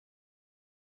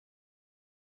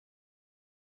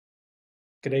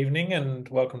Good evening and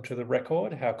welcome to The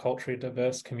Record, how culturally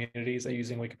diverse communities are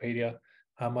using Wikipedia.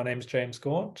 My name is James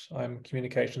Gaunt. I'm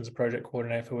Communications and Project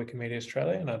Coordinator for Wikimedia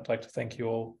Australia, and I'd like to thank you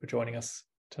all for joining us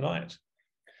tonight.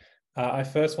 I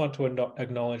first want to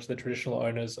acknowledge the traditional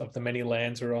owners of the many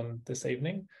lands we're on this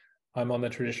evening. I'm on the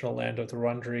traditional land of the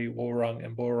Wurundjeri, Wurrung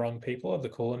and Boorong people of the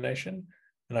Kulin Nation,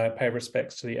 and I pay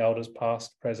respects to the elders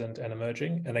past, present and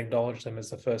emerging, and acknowledge them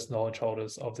as the first knowledge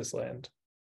holders of this land.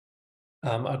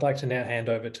 I'd like to now hand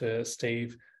over to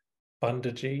Steve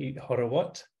Bunbadgee Hodder.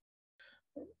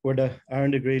 Word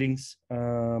Aranda greetings.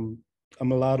 I'm a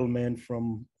Lardle man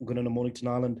from Gunana Mornington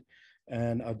Island,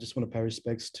 and I just want to pay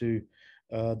respects to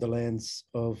the lands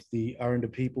of the Aranda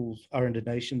peoples, Aranda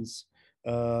nations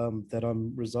that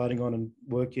I'm residing on and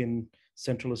work in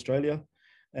Central Australia,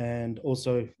 and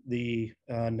also the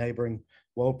neighbouring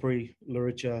Warlpiri,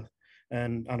 Luritja,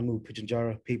 and Anangu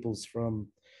Pitjantjatjara peoples from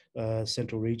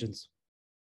central regions.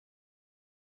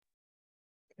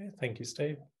 Okay, thank you,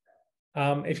 Steve.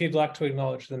 If you'd like to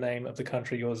acknowledge the name of the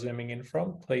country you're zooming in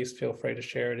from, please feel free to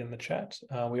share it in the chat.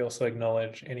 We also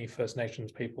acknowledge any First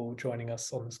Nations people joining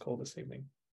us on this call this evening.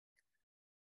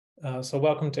 So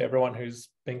welcome to everyone who's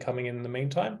been coming in the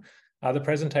meantime. The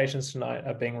presentations tonight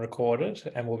are being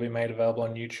recorded and will be made available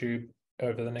on YouTube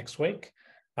over the next week.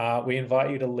 We invite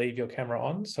you to leave your camera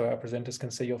on so our presenters can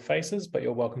see your faces, but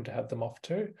you're welcome to have them off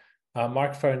too.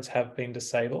 Microphones have been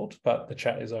disabled, but the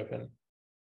chat is open.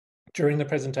 During the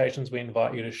presentations, we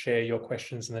invite you to share your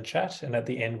questions in the chat, and at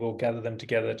the end, we'll gather them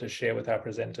together to share with our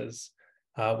presenters.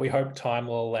 We hope time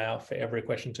will allow for every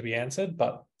question to be answered,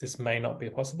 but this may not be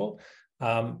possible.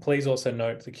 Please also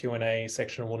note the Q&A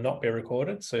section will not be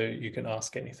recorded, so you can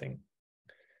ask anything.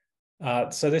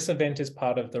 So this event is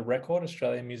part of the Record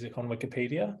Australian Music on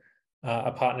Wikipedia,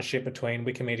 a partnership between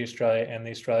Wikimedia Australia and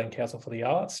the Australian Council for the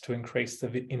Arts to increase the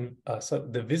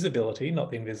visibility, not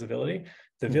the invisibility,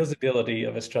 the visibility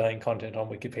of Australian content on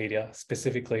Wikipedia,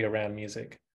 specifically around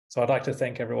music. So I'd like to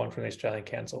thank everyone from the Australian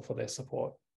Council for their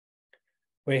support.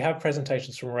 We have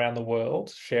presentations from around the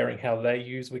world sharing how they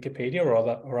use Wikipedia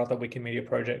or other Wikimedia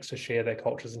projects to share their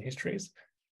cultures and histories.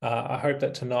 I hope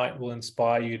that tonight will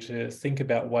inspire you to think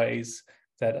about ways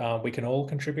that we can all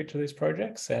contribute to these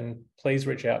projects, and please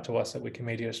reach out to us at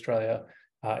Wikimedia Australia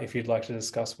if you'd like to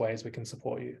discuss ways we can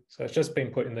support you. So it's just been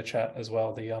put in the chat as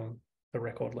well, the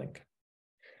record link.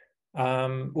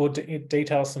 We'll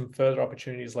detail some further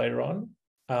opportunities later on.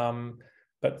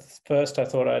 But first, I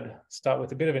thought I'd start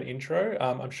with a bit of an intro.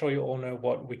 I'm sure you all know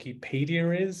what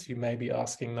Wikipedia is. You may be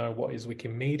asking, though, what is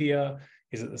Wikimedia?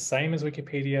 Is it the same as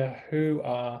Wikipedia? Who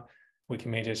are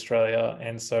Wikimedia Australia?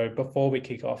 And so before we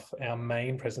kick off our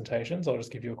main presentations, I'll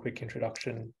just give you a quick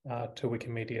introduction to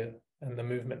Wikimedia and the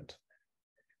movement.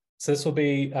 So this will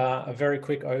be a very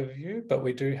quick overview, but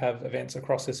we do have events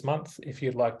across this month if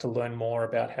you'd like to learn more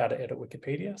about how to edit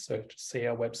Wikipedia. So just see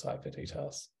our website for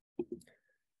details.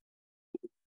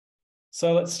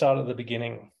 So let's start at the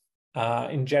beginning.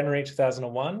 In January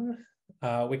 2001,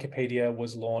 Wikipedia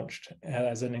was launched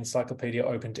as an encyclopedia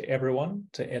open to everyone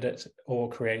to edit or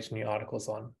create new articles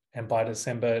on. And by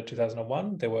December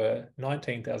 2001, there were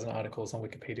 19,000 articles on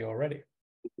Wikipedia already.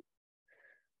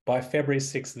 By February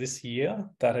 6th this year,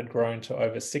 that had grown to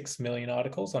over 6 million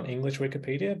articles on English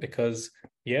Wikipedia because,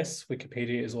 yes,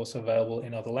 Wikipedia is also available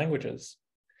in other languages.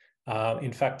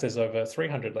 In fact, there's over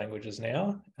 300 languages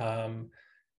now.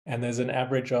 And there's an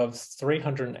average of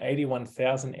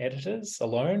 381,000 editors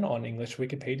alone on English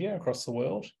Wikipedia across the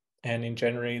world. And in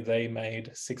January, they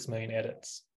made 6 million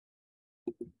edits.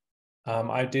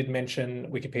 I did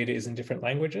mention Wikipedia is in different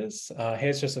languages.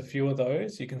 Here's just a few of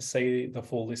those. You can see the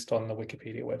full list on the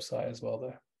Wikipedia website as well,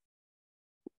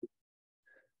 though.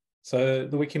 So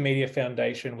the Wikimedia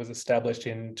Foundation was established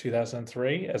in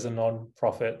 2003 as a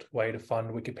non-profit way to fund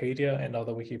Wikipedia and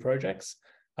other wiki projects.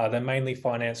 They're mainly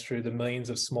financed through the millions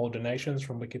of small donations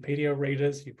from Wikipedia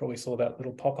readers. You probably saw that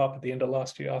little pop-up at the end of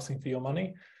last year asking for your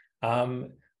money.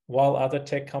 While other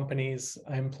tech companies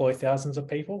employ thousands of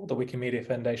people, the Wikimedia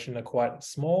Foundation are quite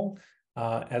small,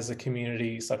 as a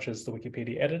community such as the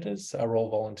Wikipedia editors are all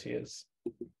volunteers.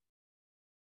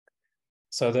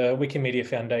 So the Wikimedia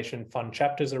Foundation fund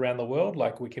chapters around the world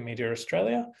like Wikimedia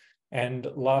Australia. And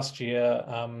last year,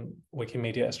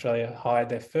 Wikimedia Australia hired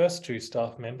their first 2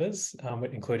 staff members,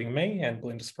 including me and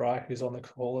Belinda Spry, who's on the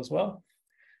call as well.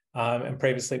 And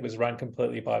previously it was run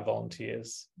completely by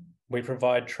volunteers. We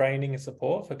provide training and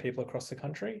support for people across the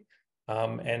country.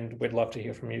 And we'd love to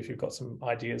hear from you if you've got some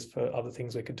ideas for other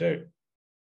things we could do.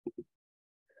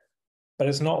 But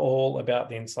it's not all about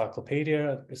the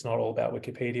encyclopedia. It's not all about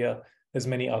Wikipedia. There's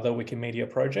many other Wikimedia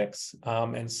projects.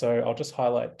 And so I'll just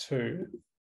highlight 2.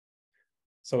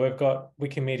 So we've got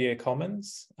Wikimedia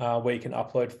Commons, where you can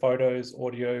upload photos,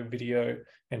 audio, video,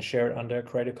 and share it under a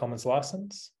Creative Commons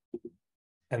license.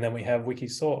 And then we have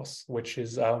Wikisource, which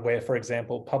is where, for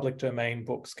example, public domain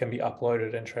books can be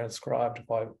uploaded and transcribed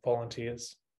by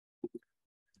volunteers.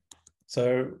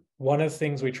 So one of the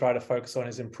things we try to focus on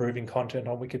is improving content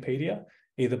on Wikipedia,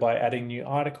 either by adding new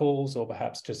articles or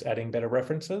perhaps just adding better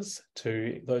references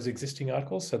to those existing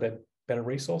articles so they're better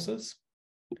resources.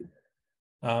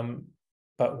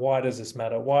 But why does this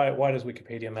matter? Why does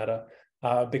Wikipedia matter?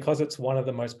 Because it's one of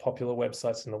the most popular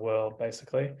websites in the world,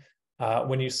 basically.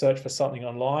 When you search for something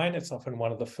online, it's often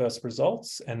one of the first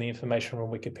results, and the information from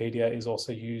Wikipedia is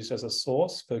also used as a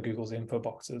source for Google's info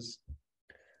boxes.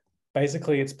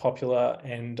 Basically, it's popular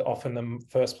and often the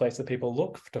first place that people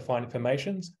look to find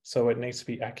information, so it needs to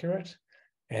be accurate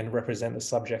and represent the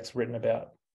subjects written about.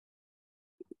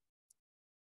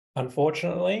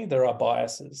 Unfortunately, there are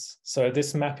biases. So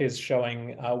this map is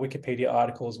showing Wikipedia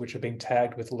articles which have been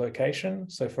tagged with location.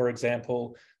 So for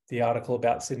example, the article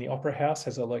about Sydney Opera House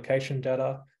has a location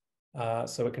data,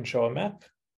 so it can show a map.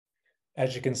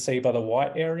 As you can see by the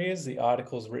white areas, the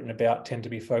articles written about tend to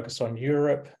be focused on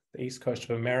Europe, the East Coast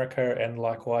of America, and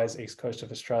likewise East Coast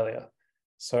of Australia.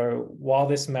 So while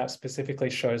this map specifically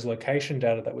shows location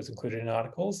data that was included in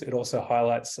articles, it also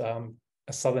highlights a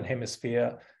Southern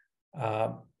Hemisphere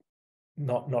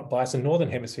not bias, a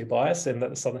Northern Hemisphere bias, and that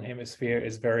the Southern Hemisphere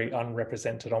is very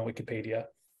unrepresented on Wikipedia.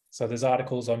 So there's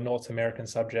articles on North American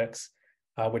subjects,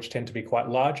 which tend to be quite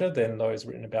larger than those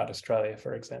written about Australia,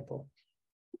 for example.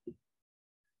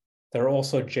 There are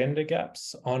also gender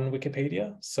gaps on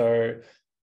Wikipedia. So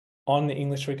on the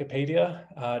English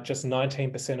Wikipedia, just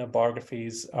 19% of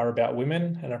biographies are about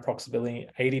women and approximately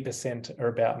 80% are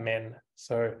about men.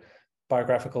 So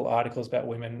biographical articles about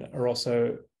women are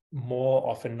also more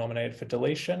often nominated for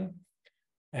deletion.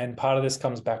 And part of this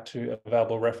comes back to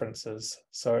available references.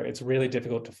 So it's really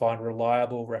difficult to find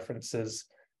reliable references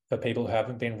for people who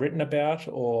haven't been written about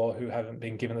or who haven't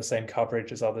been given the same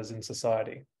coverage as others in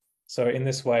society. So in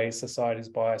this way, society's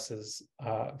biases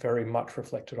are very much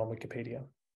reflected on Wikipedia.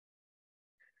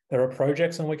 There are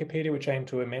projects on Wikipedia which aim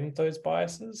to amend those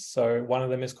biases. So one of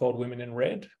them is called Women in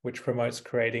Red, which promotes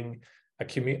creating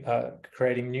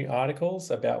new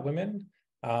articles about women.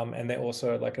 And they're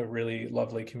also like a really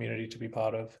lovely community to be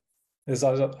part of. There's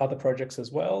other projects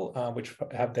as well, which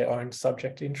have their own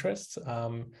subject interests,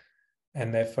 and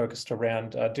they're focused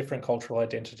around different cultural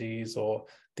identities or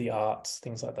the arts,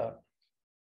 things like that.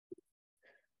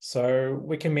 So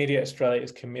Wikimedia Australia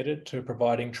is committed to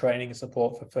providing training and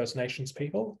support for First Nations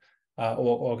people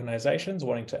or organisations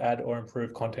wanting to add or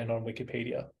improve content on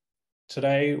Wikipedia.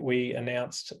 Today, we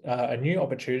announced a new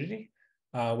opportunity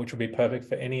which would be perfect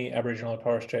for any Aboriginal and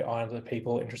Torres Strait Islander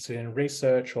people interested in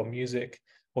research or music,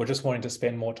 or just wanting to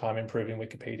spend more time improving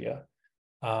Wikipedia.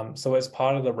 So as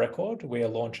part of the record, we are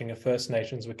launching a First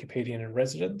Nations Wikipedian in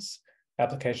residence.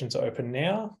 Applications are open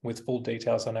now with full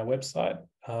details on our website,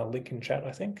 link in chat,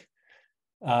 I think.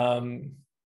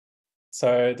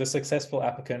 So the successful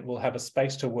applicant will have a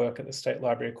space to work at the State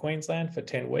Library of Queensland for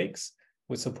 10 weeks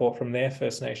with support from their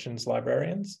First Nations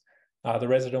librarians. The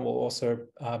resident will also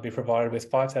be provided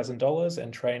with $5,000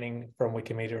 and training from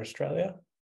Wikimedia Australia.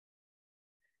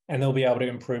 And they'll be able to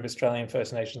improve Australian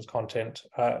First Nations content,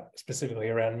 specifically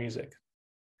around music.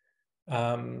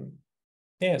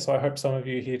 Yeah, so I hope some of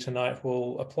you here tonight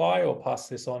will apply or pass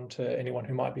this on to anyone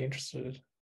who might be interested.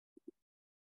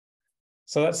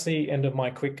 So that's the end of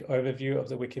my quick overview of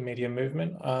the Wikimedia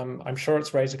movement. I'm sure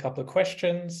it's raised a couple of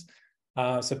questions.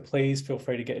 So please feel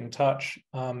free to get in touch.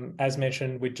 As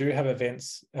mentioned, we do have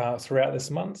events throughout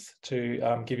this month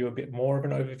to give you a bit more of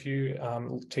an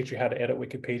overview, teach you how to edit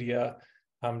Wikipedia,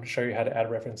 show you how to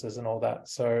add references and all that.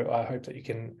 So I hope that you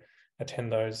can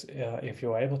attend those if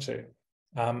you're able to.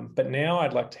 But now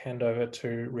I'd like to hand over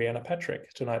to Rhianna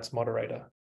Patrick, tonight's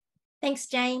moderator. Thanks,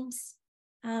 James.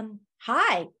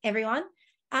 Hi, everyone.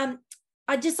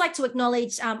 I'd just like to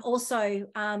acknowledge also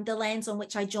the lands on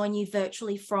which I join you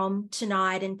virtually from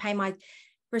tonight and pay my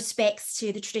respects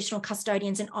to the traditional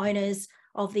custodians and owners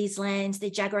of these lands, the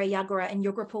Jagera, Yagara and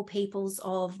Yugrapul peoples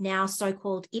of now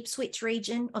so-called Ipswich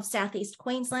region of southeast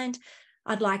Queensland.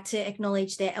 I'd like to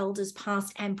acknowledge their elders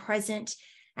past and present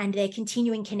and their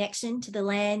continuing connection to the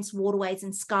lands, waterways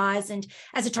and skies. And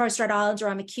as a Torres Strait Islander,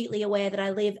 I'm acutely aware that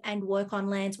I live and work on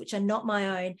lands which are not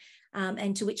my own,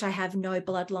 and to which I have no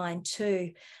bloodline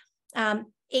to.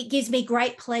 It gives me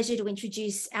great pleasure to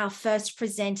introduce our first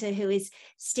presenter, who is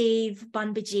Steve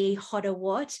Bunbadgee Hodder.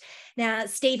 Now,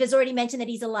 Steve has already mentioned that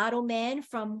he's a Ladle man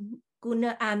from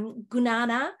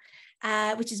Gunana,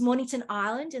 which is Mornington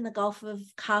Island in the Gulf of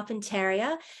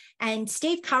Carpentaria. And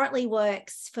Steve currently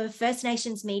works for First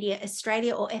Nations Media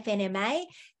Australia, or FNMA,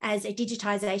 as a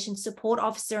digitisation support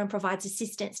officer, and provides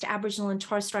assistance to Aboriginal and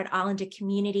Torres Strait Islander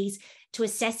communities to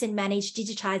assess and manage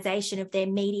digitisation of their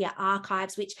media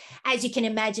archives, which, as you can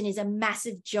imagine, is a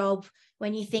massive job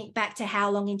when you think back to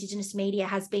how long Indigenous media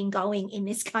has been going in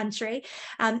this country.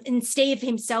 And Steve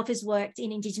himself has worked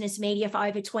in Indigenous media for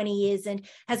over 20 years and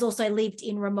has also lived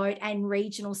in remote and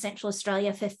regional Central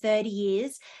Australia for 30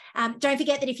 years. Don't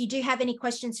forget that if you do have any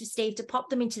questions for Steve, to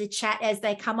pop them into the chat as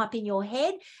they come up in your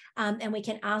head, and we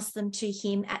can ask them to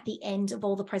him at the end of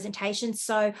all the presentations.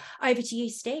 So over to you,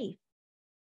 Steve.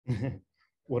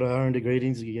 What are our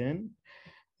greetings again?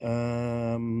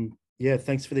 Yeah,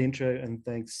 thanks for the intro, and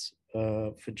thanks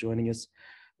for joining us.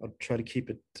 I'll try to keep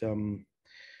it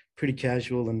pretty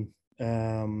casual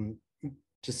and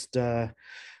just go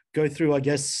through, I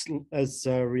guess, as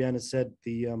Rhianna said,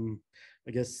 the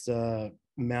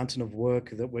mountain of work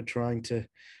that we're trying to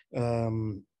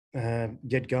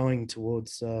get going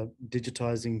towards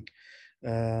digitizing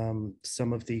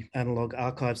some of the analog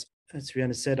archives. As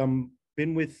Rhianna said, I'm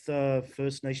been with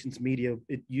First Nations Media.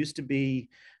 It used to be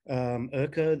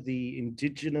IRCA, the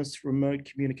Indigenous Remote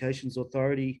Communications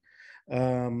Authority,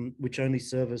 which only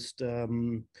serviced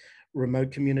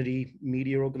remote community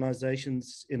media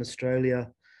organizations in Australia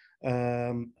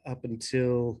up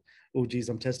until, oh geez,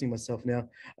 I'm testing myself now,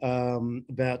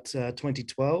 about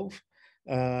 2012,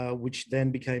 which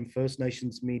then became First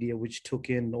Nations Media, which took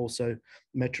in also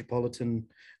metropolitan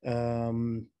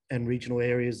and regional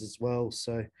areas as well.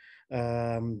 So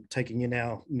taking in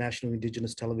our national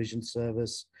Indigenous television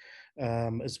service,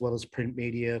 as well as print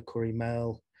media, Koori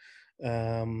Mail,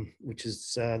 which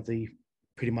is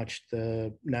pretty much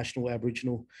the national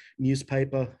Aboriginal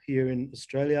newspaper here in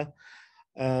Australia.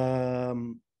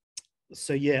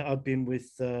 So yeah, I've been with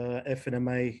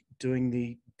FNMA doing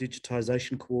the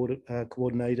digitization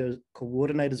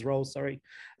coordinators role,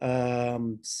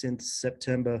 since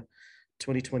September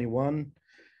 2021.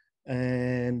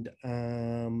 And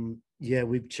yeah,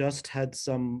 we've just had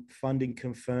some funding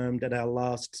confirmed at our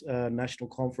last national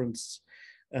conference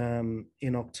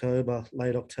in October,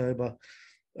 late October.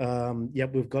 Yeah,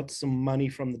 we've got some money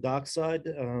from the dark side.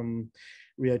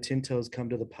 Rio Tinto has come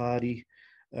to the party.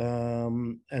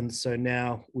 And so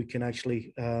now we can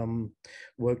actually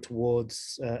work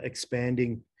towards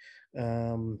expanding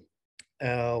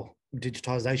our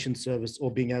digitization service,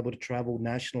 or being able to travel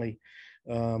nationally.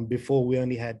 Before, we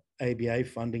only had ABA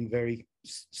funding, very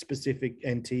specific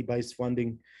NT-based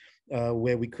funding,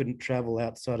 where we couldn't travel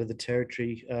outside of the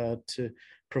territory to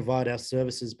provide our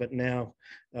services. But now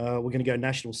we're going to go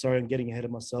national. Sorry, I'm getting ahead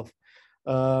of myself.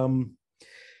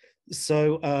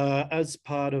 So as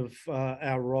part of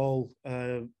our role,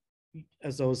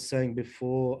 as I was saying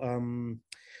before,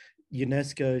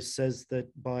 UNESCO says that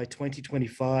by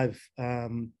 2025,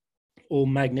 all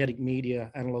magnetic media,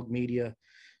 analog media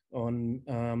on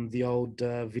the old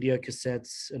video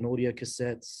cassettes and audio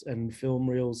cassettes and film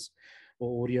reels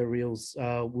or audio reels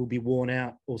will be worn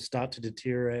out or start to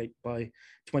deteriorate by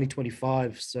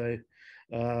 2025. So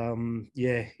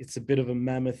yeah, it's a bit of a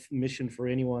mammoth mission for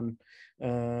anyone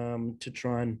to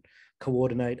try and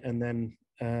coordinate and then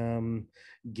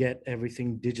get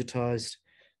everything digitized.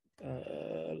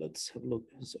 Let's have a look.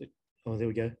 Oh, there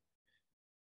we go.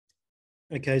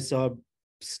 Okay, so I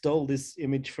stole this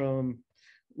image from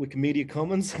Wikimedia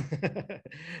Commons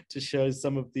to show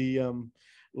some of the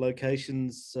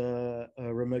locations,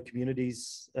 remote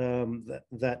communities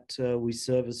that we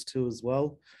service to as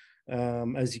well.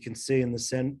 As you can see in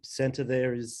the center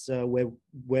there is where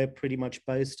we're pretty much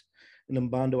based in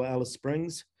Mbandwa, Alice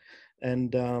Springs.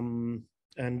 And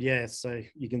yeah, so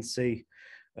you can see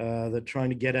they're trying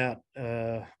to get out,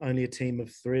 only a team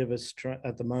of 3 of us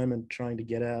at the moment trying to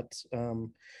get out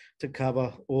to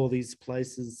cover all these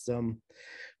places.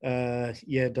 Yeah,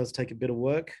 it does take a bit of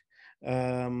work.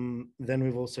 Then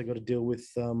we've also got to deal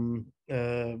with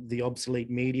the obsolete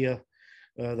media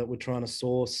that we're trying to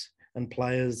source, and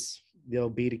players, the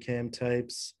old Betacam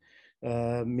tapes,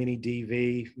 mini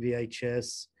DV,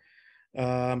 VHS.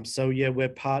 So yeah, we're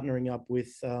partnering up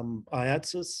with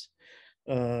IATSIS.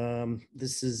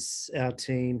 This is our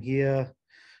team here.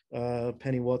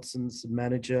 Penny Watson's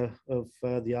manager of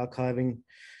the archiving.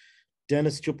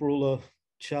 Dennis Chuparula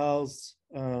Charles.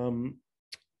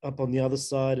 Up on the other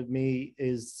side of me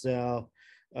is our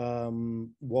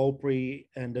Warlpiri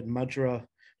and Admudgera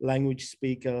language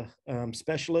speaker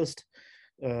specialist.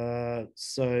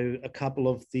 So a couple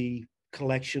of the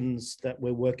collections that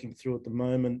we're working through at the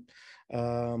moment,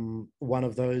 one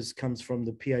of those comes from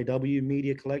the PAW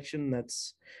media collection.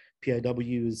 That's PAW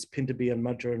is Pintabee and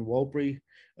Mudgee and Walbury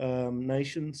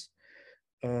nations,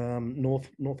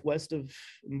 northwest of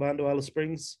Mbando Alice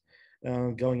Springs,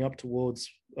 going up towards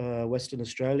Western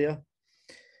Australia.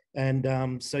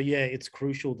 And so, yeah, it's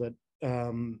crucial that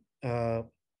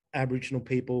Aboriginal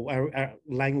people, our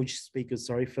language speakers,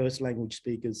 first language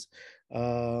speakers,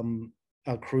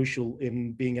 are crucial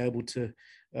in being able to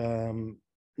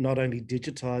not only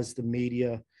digitize the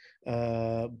media,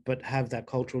 but have that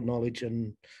cultural knowledge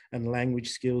and language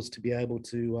skills to be able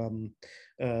to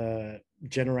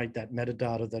generate that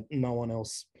metadata that no one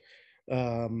else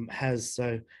has.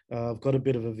 So I've got a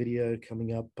bit of a video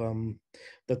coming up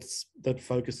that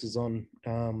focuses on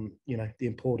the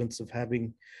importance of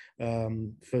having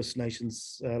First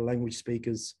Nations language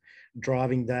speakers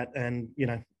driving that. And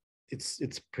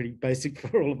it's pretty basic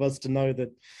for all of us to know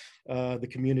that the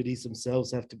communities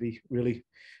themselves have to be really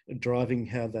driving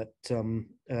how that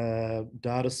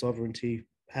data sovereignty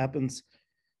happens.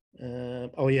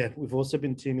 Oh yeah, we've also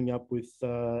been teaming up with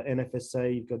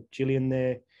NFSA. You've got Gillian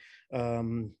there.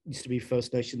 Used to be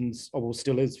First Nations, or well,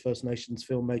 still is First Nations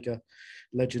filmmaker,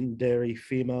 legendary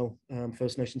female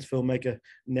First Nations filmmaker,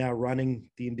 now running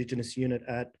the Indigenous unit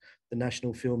at the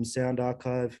National Film Sound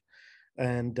Archive.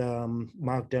 And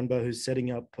Mark Denbo, who's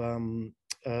setting up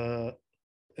a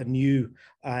new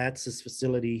IATSIS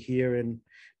facility here in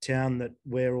town that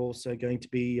we're also going to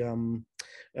be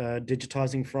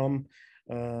digitizing from.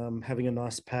 Having a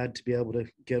nice pad to be able to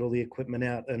get all the equipment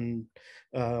out, and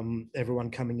everyone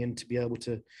coming in to be able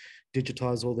to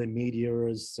digitize all their media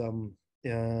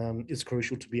is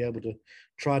crucial to be able to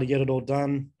try to get it all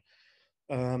done.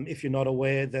 If you're not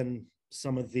aware, then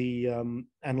some of the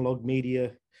analog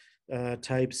media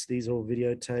tapes, these are all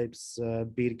videotapes,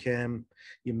 Betacam,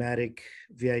 Umatic,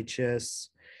 VHS,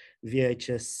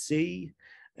 VHS-C,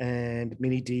 and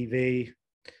Mini DV.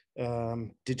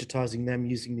 Digitizing them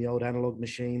using the old analog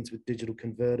machines with digital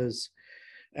converters.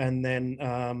 And then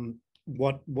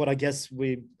what I guess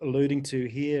we're alluding to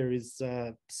here is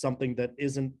something that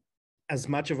isn't as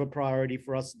much of a priority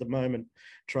for us at the moment,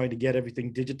 trying to get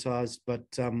everything digitized, but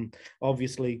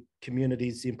obviously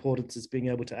communities, the importance is being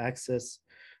able to access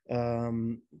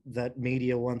that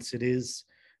media once it is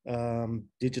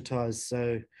digitized.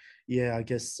 So yeah, I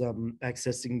guess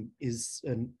accessing is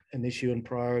an issue and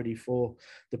priority for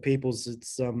the peoples.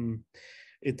 It's on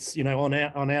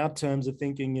our terms of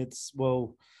thinking, it's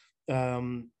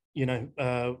you're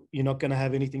not going to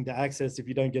have anything to access if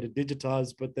you don't get it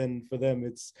digitized. But then for them,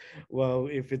 it's, well,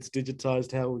 if it's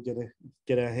digitized, how are we going to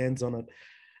get our hands on it?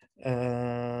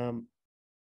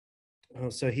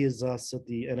 So here's us at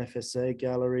the NFSA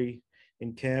gallery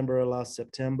in Canberra last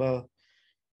September.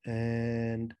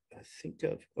 And I think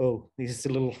here's a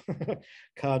little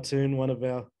cartoon one of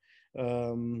our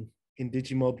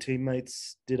Indigimob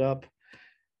teammates did up.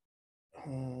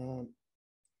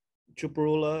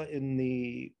 Chuparula in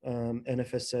the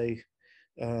NFSA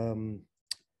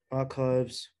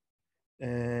archives.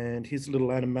 And here's a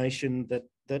little animation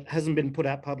that hasn't been put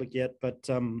out public yet, but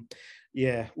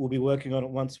yeah, we'll be working on it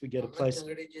once we get a place.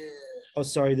 Oh,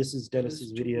 sorry, this is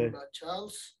Dennis's video.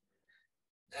 Charles.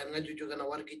 And I'm going to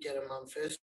work it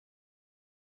first.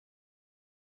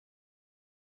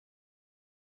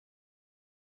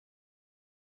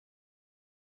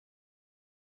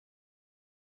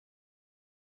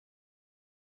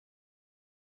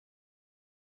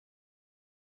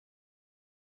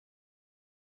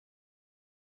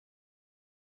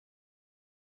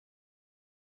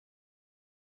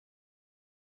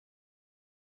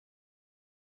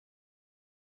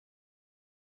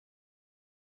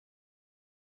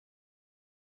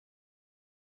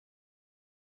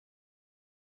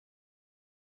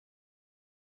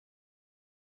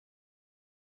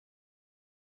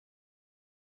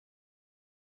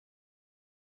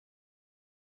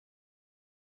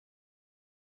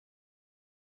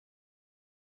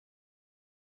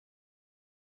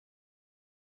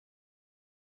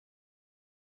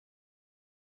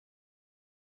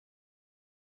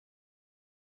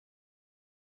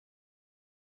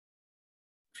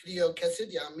 Video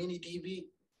cassette, ya mini TV,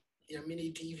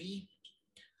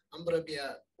 ambra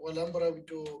bia, ambra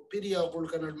to video kul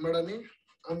kanal madani,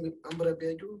 ambra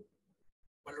bia ju,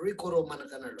 record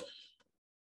manakanalo.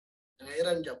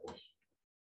 Iran Japo.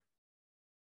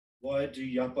 Why do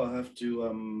Yapa have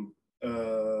to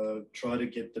try to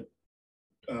get the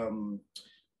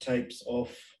tapes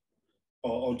off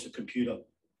or onto computer?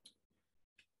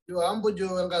 You ambu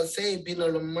jo anga say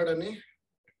pinalo madani.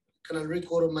 Kanal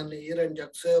record man Iran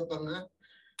jak sepanga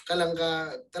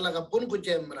kalanga talaga pun ku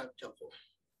jam rak japo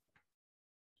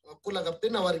kula ka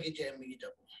pina wargi jam gi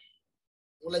japo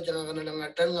mula jangan kana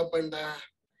langa tanga panda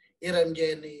iran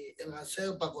jeni nga se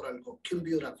pakuran ko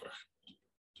kimbiura kra.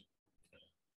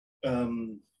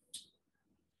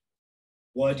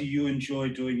 Why do you enjoy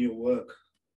doing your work?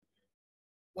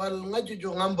 Wal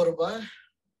ngajujo ngambor ba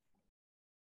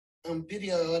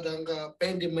ampiria adanga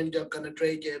pendi manja kana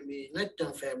tray jemi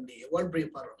ngatang family wal bri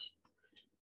paro.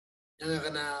 Yang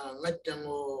kana ngatang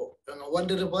o nga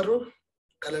wandere paro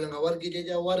kala nga wargi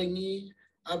jaja waringi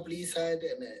apli side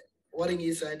and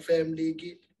waringi side family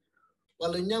ki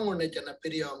wal nyango na jana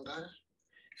pirionga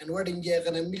and waring je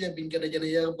kana milya bin kana jana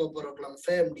ya poporo klang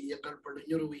family yang kal perlu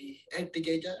nyurui ekti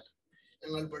jaja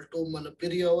yang kal perlu mana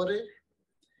piriore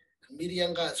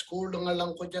Mirianga school nga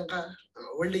lang ko ka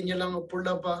wali niya lang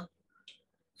pula pa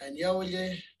and yawle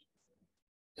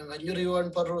yang anyuriwan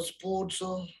paro sports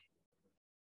so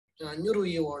yang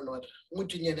anyuriwan war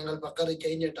nguti niya ngal bakari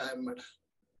kay niya time mada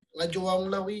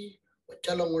ngajuwang lawi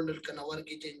chalong ngol kana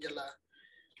wargi jenjala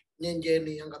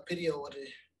nyenjeni yang pirio ware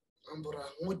ambura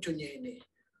ngutu niya ini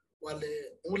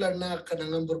wale ulan na kana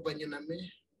ngambur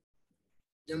panyaname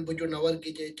nyambujo na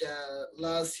wargi jeja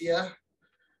last year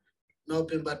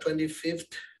November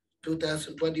 25th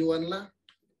 2021 la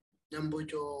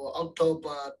Nyambujo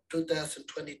October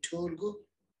 2022 go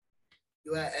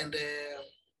you are and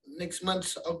next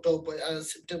month October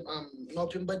September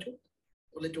November jo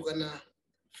ule tukana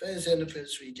first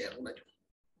anniversary jang la jo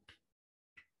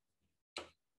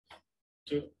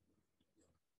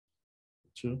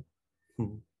True.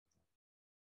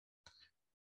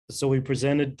 So we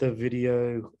presented the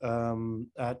video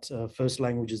at First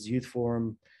Languages Youth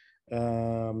Forum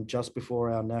just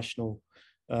before our national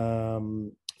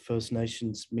First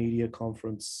Nations media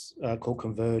conference called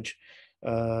Converge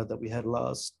that we had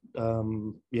last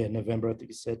November, I think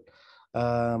you said.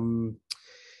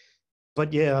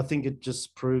 But yeah, I think it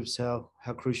just proves how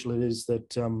crucial it is that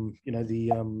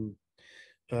the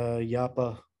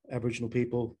Yapa Aboriginal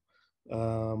people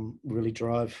really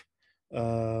drive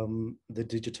the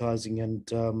digitizing and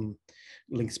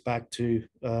links back to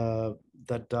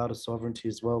that data sovereignty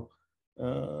as well.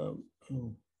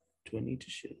 Do I need to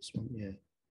share this one? Yeah.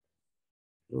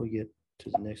 How do I get to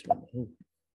the next one?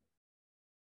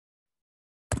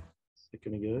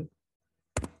 Second ago.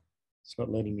 It's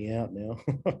not letting me out now.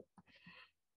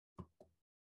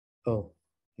 Oh,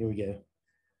 here we go.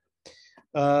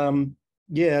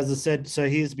 Yeah, as I said, so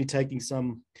here's me taking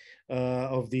some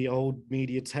of the old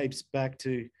media tapes back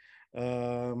to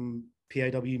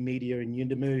PAW Media in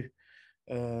Yuendamu.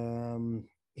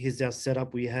 Here's our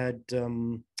setup. We had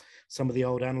some of the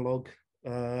old analog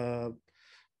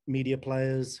media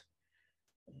players.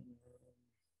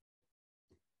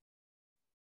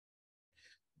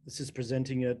 This is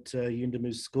presenting at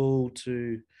Yuendamu School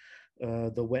to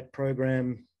the WET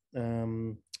program,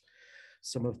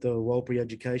 some of the Walbury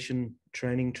Education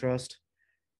Training Trust.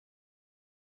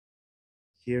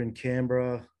 Here in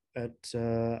Canberra at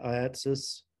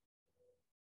IATSIS,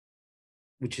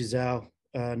 which is our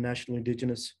National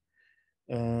Indigenous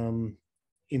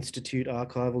Institute,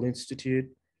 Archival Institute.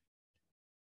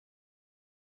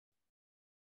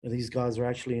 And these guys are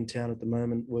actually in town at the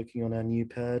moment working on our new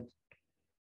pad.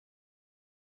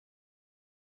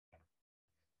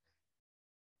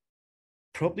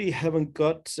 Probably haven't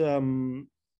got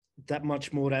that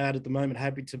much more to add at the moment.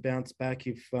 Happy to bounce back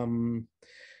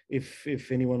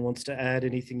if anyone wants to add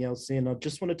anything else in. I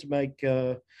just wanted to make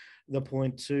the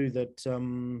point too that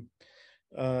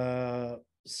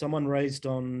someone raised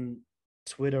on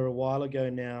Twitter a while ago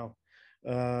now,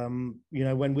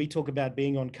 when we talk about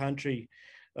being on country,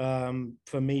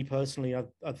 for me personally,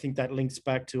 I think that links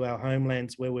back to our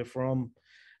homelands where we're from.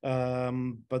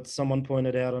 But someone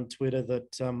pointed out on Twitter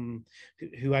that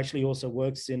who actually also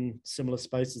works in similar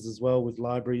spaces as well with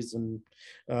libraries and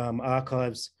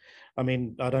archives. I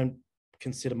mean, I don't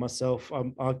consider myself,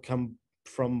 I come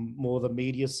from more the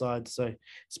media side. So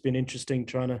it's been interesting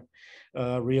trying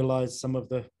to realize some of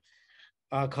the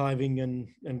archiving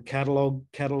and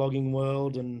cataloging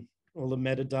world and all the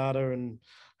metadata and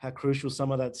how crucial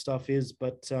some of that stuff is.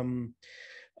 But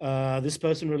this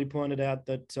person really pointed out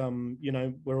that,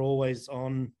 we're always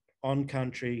on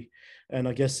country. And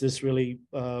I guess this really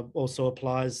also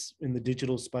applies in the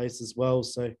digital space as well.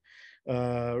 So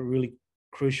really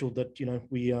crucial that,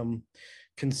 we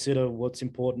consider what's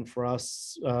important for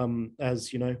us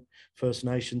as, First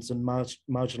Nations and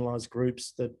marginalized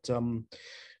groups that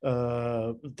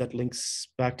that links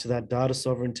back to that data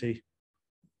sovereignty.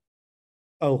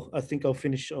 Oh, I think I'll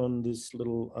finish on this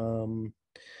little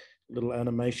little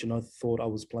animation I thought I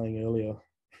was playing earlier.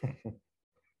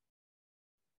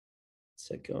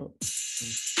 Second.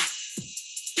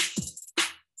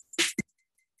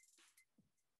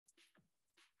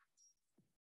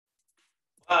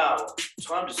 Wow,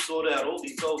 time to sort out all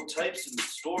these old tapes in the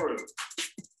storeroom.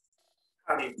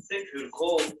 Can't even think who to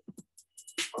call.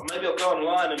 Or maybe I'll go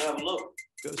online and have a look.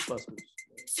 Ghostbusters.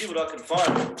 See what I can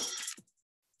find.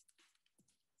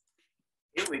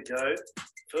 Here we go.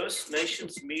 First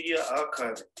Nations Media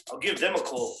Archive. I'll give them a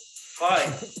call. Hi,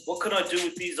 what can I do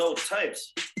with these old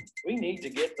tapes? We need to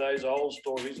get those old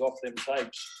stories off them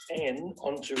tapes and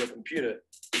onto a computer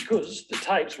because the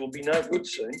tapes will be no good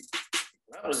soon.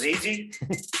 That was easy.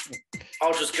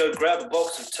 I'll just go grab a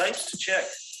box of tapes to check.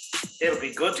 It'll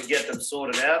be good to get them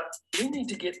sorted out. We need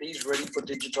to get these ready for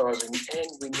digitising and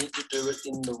we need to do it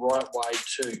in the right way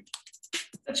too.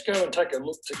 Let's go and take a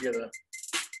look together.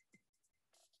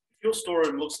 If your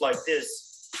storeroom looks like this,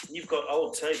 and you've got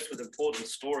old tapes with important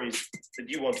stories that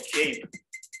you want to keep,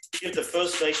 give the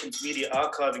First Nations Media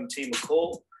Archiving team a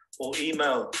call or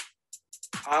email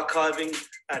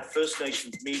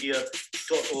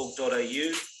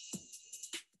archiving@firstnationsmedia.org.au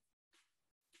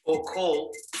or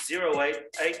call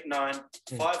 0889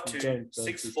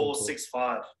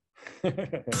 526465.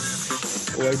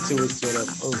 Wait till it's set up.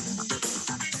 Oh.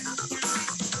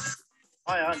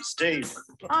 Hi, I'm Steve.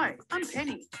 Hi, I'm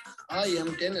Penny. Hi,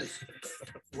 I'm Dennis.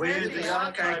 We're the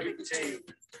archiving team.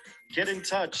 Get in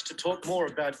touch to talk more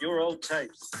about your old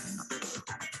tapes.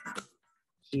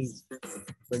 Jeez,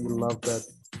 I love that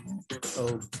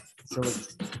old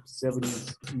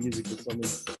 70s music or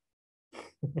something.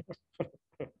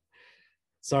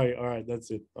 Sorry, all right,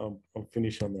 that's it. I'll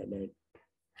finish on that note.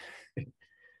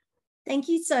 Thank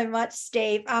you so much,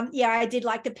 Steve. Yeah, I did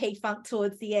like the P-Funk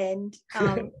towards the end.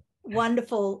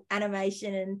 Wonderful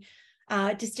animation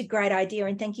and just a great idea.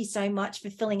 And thank you so much for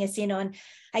filling us in on,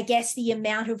 I guess, the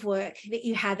amount of work that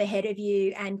you have ahead of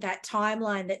you and that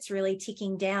timeline that's really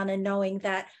ticking down, and knowing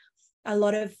that a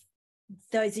lot of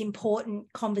those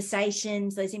important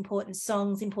conversations, those important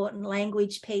songs, important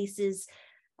language pieces,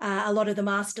 a lot of them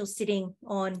are still sitting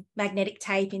on magnetic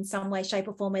tape in some way, shape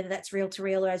or form, whether that's reel to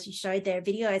reel or as you showed there,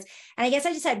 videos. And I guess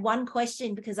I just had one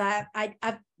question because I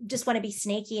just want to be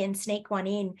sneaky and sneak one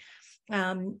in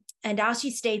and ask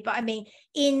you, Steve, but I mean,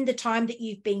 in the time that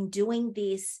you've been doing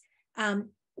this,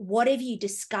 what have you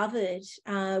discovered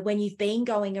when you've been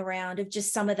going around of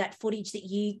just some of that footage that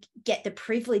you get the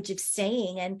privilege of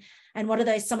seeing, and what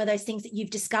are some of those things that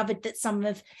you've discovered that some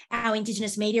of our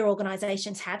Indigenous media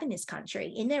organisations have in this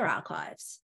country in their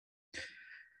archives?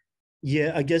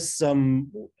 Yeah, I guess,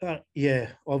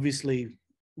 obviously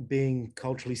being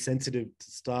culturally sensitive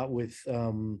to start with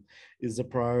is a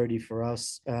priority for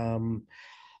us. And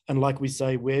like we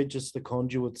say, we're just the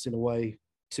conduits in a way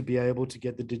to be able to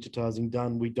get the digitizing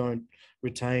done. We don't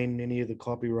retain any of the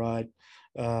copyright.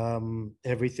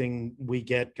 Everything we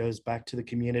get goes back to the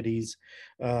communities.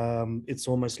 It's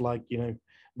almost like,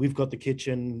 we've got the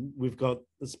kitchen, we've got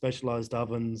the specialized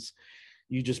ovens.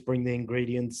 You just bring the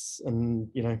ingredients and,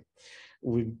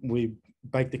 we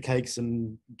bake the cakes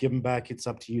and give them back. It's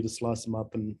up to you to slice them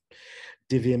up and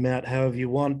divvy them out however you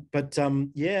want. But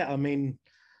yeah, I mean,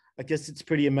 I guess it's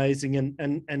pretty amazing.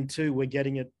 And too, we're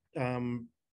getting it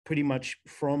pretty much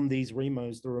from these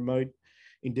REMOs, the remote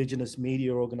Indigenous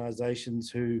media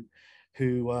organizations who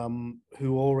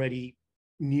already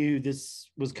knew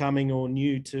this was coming or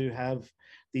knew to have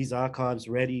these archives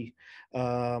ready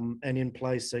and in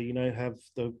place. So, have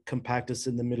the compactus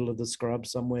in the middle of the scrub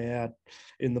somewhere out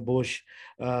in the bush,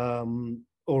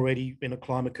 already in a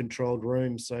climate controlled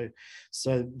room. So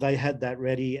they had that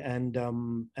ready, and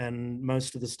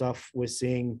most of the stuff we're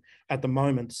seeing at the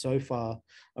moment so far,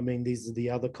 I mean, these are the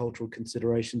other cultural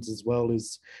considerations as well,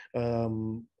 is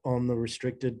on the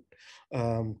restricted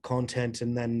content,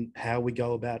 and then how we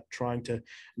go about trying to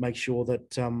make sure that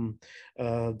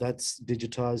that's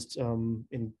digitized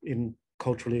in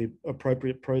culturally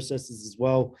appropriate processes as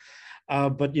well.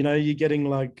 But you're getting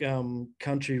like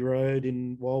Country Road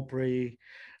in Walbury.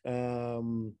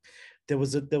 There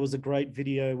was a great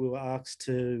video. We were asked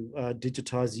to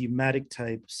digitize the pneumatic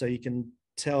tape, so you can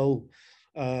tell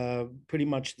pretty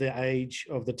much the age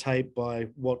of the tape by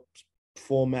what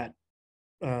format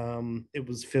it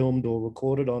was filmed or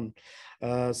recorded on.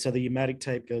 So the pneumatic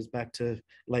tape goes back to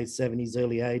late 70s,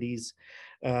 early 80s.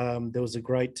 There was a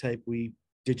great tape we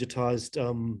digitized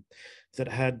that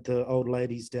had the old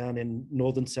ladies down in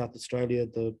northern South Australia,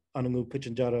 the Anangu,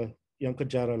 Pitjantjatjara,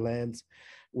 Yunkajara lands,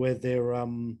 where they're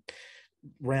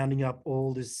rounding up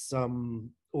all this what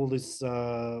do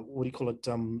you call it,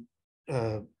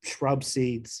 shrub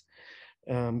seeds,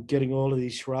 getting all of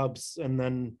these shrubs and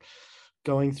then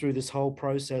going through this whole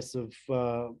process of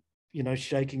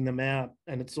shaking them out,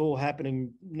 and it's all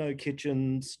happening, no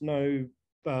kitchens, no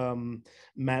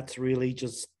mats, really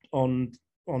just on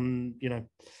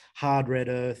hard red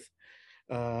earth,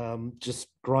 just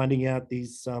grinding out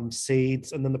these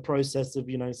seeds, and then the process of,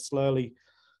 slowly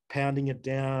pounding it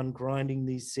down, grinding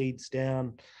these seeds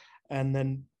down, and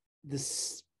then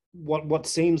this what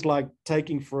seems like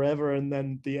taking forever, and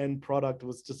then the end product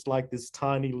was just like this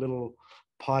tiny little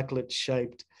pikelet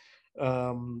shaped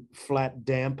flat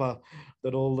damper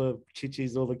that all the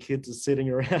chichis, all the kids are sitting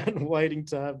around waiting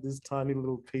to have this tiny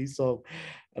little piece of.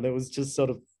 And it was just sort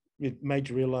of, it made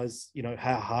you realize,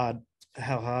 how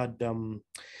hard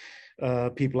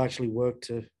people actually work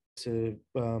to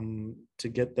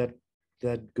get that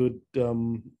good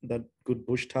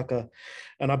bush tucker.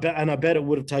 And I bet it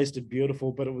would have tasted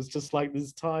beautiful, but it was just like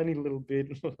this tiny little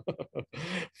bit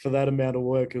for that amount of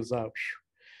work. It was like,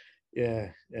 yeah.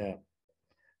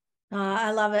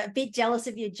 I love it. A bit jealous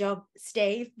of your job,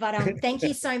 Steve, but thank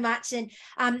you so much. And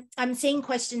I'm seeing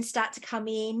questions start to come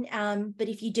in, but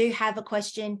if you do have a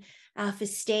question for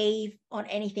Steve on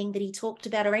anything that he talked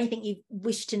about or anything you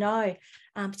wish to know,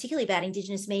 particularly about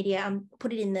Indigenous media,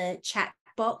 put it in the chat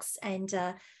box, and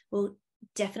we'll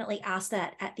definitely ask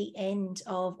that at the end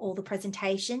of all the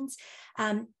presentations.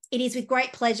 It is with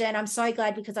great pleasure, and I'm so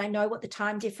glad, because I know what the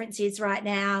time difference is right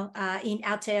now in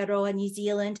Aotearoa, New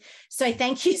Zealand. So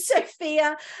thank you,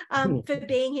 Sophia, for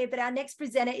being here. But our next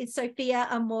presenter is Sophia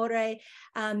Amore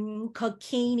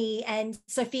Coghini, and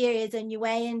Sophia is a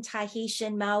Niuean,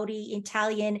 Tahitian, Maori,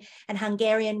 Italian, and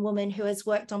Hungarian woman who has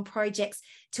worked on projects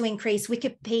to increase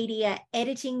Wikipedia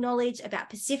editing knowledge about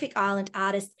Pacific Island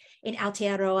artists in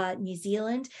Aotearoa, New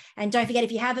Zealand. And don't forget,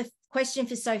 if you have a question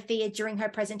for Sophia during her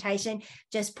presentation,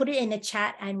 just put it in the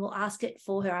chat and we'll ask it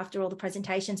for her after all the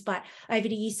presentations. But over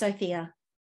to you, Sophia.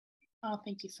 Oh,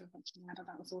 thank you so much, Rhianna.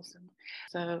 That was awesome.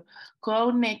 So,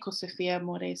 ko ne ko Sophia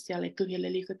Amore sia le tuhi le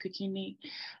lifa kukini.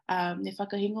 Ne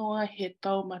whakahingoa he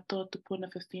tau matua tupuna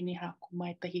whiwhini ha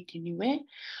kumai Tahiti niue.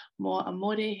 Mo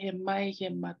Amore he mai he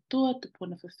matua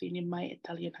tupuna whiwhini mai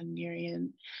Italian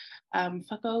Hungarian.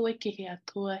 Whakaoe ke he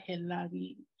atua he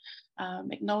langi.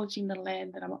 Acknowledging the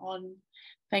land that I'm on,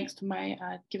 thanks to my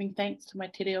giving thanks to my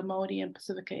Te Reo Māori and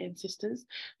Pasifika ancestors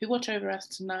who watch over us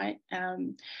tonight,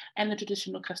 and the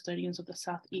traditional custodians of the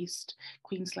Southeast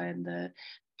Queensland, the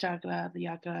Jagla, the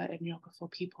Yaga, and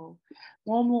Yokofo people.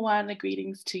 Warm Moana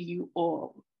greetings to you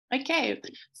all. Okay,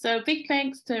 so big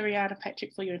thanks to Rhianna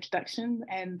Patrick for your introduction,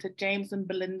 and to James and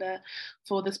Belinda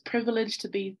for this privilege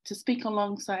to speak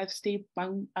alongside Steve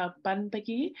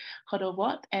Bunbadgee,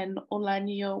 Hodder, and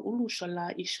Olaniyan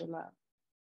Olushola Ishola.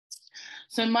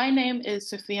 So my name is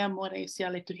Sophia Amore. I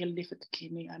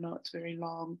know it's very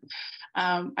long.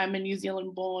 I'm a New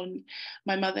Zealand born.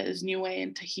 My mother is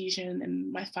Niuean, Tahitian,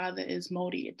 and my father is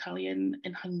Māori, Italian,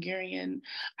 and Hungarian.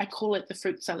 I call it the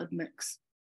fruit salad mix.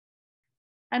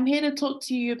 I'm here to talk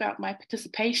to you about my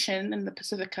participation in the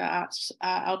Pasifika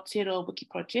Aotearoa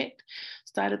WikiProject,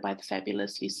 started by the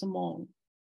fabulous Lisa Moore.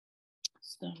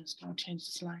 So I'm just going to change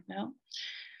the slide now.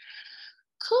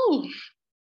 Cool.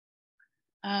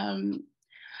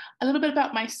 A little bit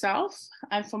about myself.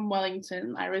 I'm from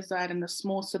Wellington. I reside in a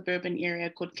small suburban area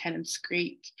called Cannons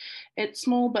Creek. It's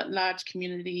small but large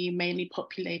community, mainly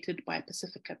populated by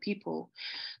Pasifika people.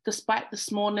 Despite the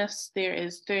smallness, there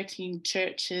is 13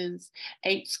 churches,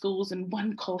 8 schools, and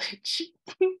 1 college.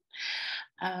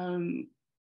 Yes,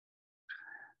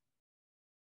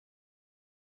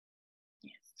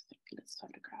 fabulous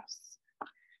photographs.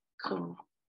 Cool.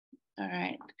 All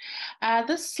right.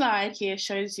 This slide here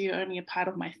shows you only a part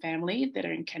of my family that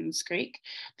are in Cannons Creek.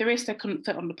 The rest I couldn't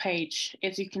fit on the page.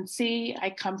 As you can see,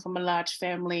 I come from a large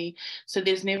family, so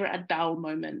there's never a dull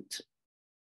moment.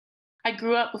 I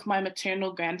grew up with my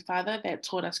maternal grandfather that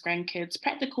taught us grandkids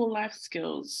practical life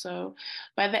skills. So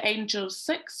by the age of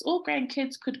 6, all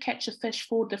grandkids could catch a fish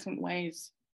 4 different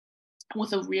ways.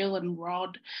 With a reel and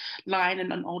rod, line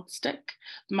and an old stick,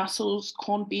 mussels,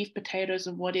 corned beef, potatoes,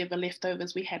 and whatever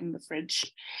leftovers we had in the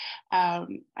fridge.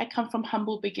 I come from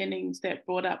humble beginnings that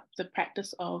brought up the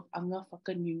practice of anga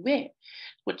whakaniue,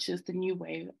 which is the new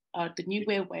way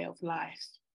of life.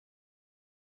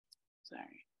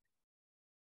 Sorry.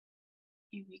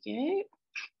 Here we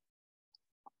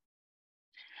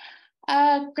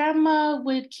go. Grandma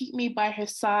would keep me by her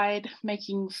side,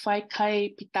 making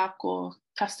whaikai pitako,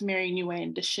 customary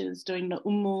Niuean dishes, doing the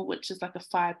umu, which is like a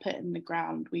fire pit in the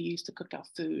ground we use to cook our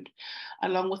food,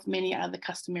 along with many other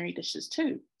customary dishes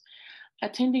too.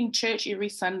 Attending church every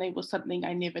Sunday was something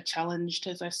I never challenged,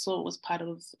 as I saw it was part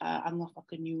of anga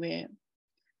whakaniue.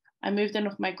 I moved in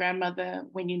with my grandmother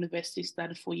when university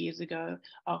started 4 years ago,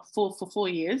 for 4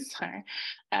 years, sorry,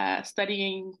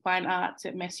 studying fine arts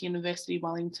at Massey University,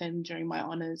 Wellington during my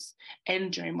honours.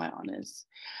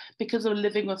 Because of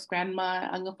living with grandma,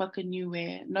 anga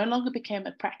whakaniue no longer became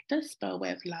a practice, but a way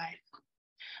of life.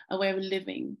 a way of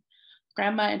living.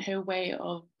 Grandma and her way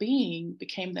of being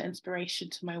became the inspiration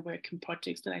to my work and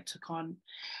projects that I took on,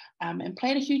 and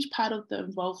played a huge part of the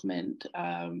involvement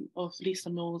of Lisa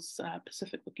Moore's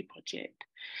Pacific WikiProject.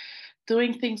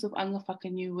 Doing things with anga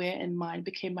whakaniue in mind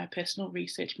became my personal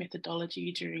research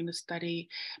methodology during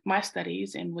my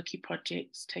studies and wiki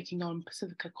projects, taking on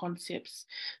Pasifika concepts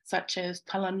such as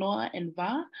talanoa and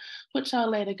va, which I'll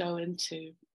later go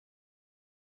into.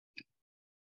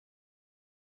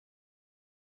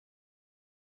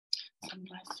 Some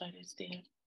nice photos there.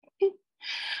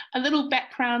 A little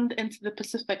background into the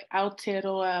Pacific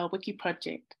Aotearoa Wiki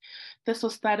Project. This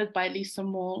was started by Lisa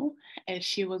Moore, as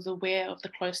she was aware of the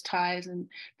close ties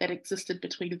that existed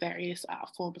between various art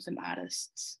forms and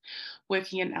artists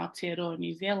working in Aotearoa,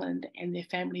 New Zealand, and their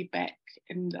family back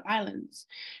in the islands.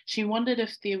 She wondered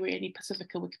if there were any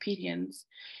Pasifika Wikipedians.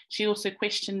 She also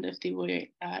questioned if there were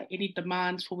any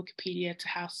demands for Wikipedia to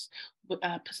house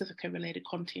Pasifika-related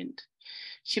content.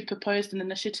 She proposed an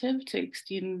initiative to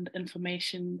extend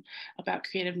information about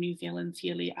Creative New Zealand's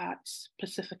yearly Arts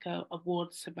Pasifika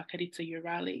Awards to Makarita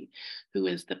Urali, who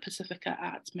is the Pasifika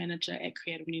Arts Manager at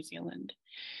Creative New Zealand.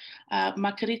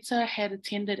 Makarita had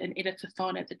attended an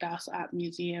editathon at the Das Art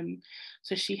Museum,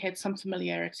 so she had some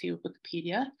familiarity with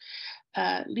Wikipedia.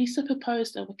 Lisa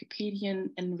proposed a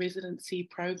Wikipedian in residency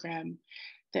program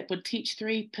that would teach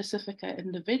 3 Pasifika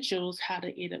individuals how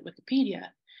to edit Wikipedia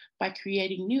by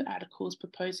creating new articles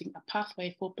proposing a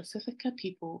pathway for Pasifika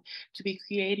people to be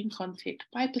creating content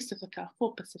by Pasifika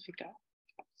for Pasifika.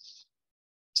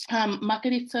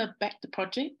 Makarita backed the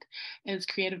project as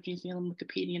Creative New Zealand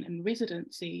Wikipedian in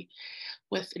residency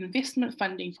with investment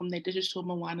funding from their Digital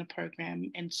Moana program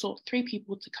and sought 3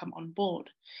 people to come on board.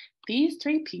 These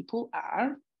 3 people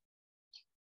are,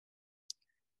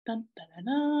 dun, dun, dun,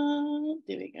 dun,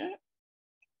 there we go.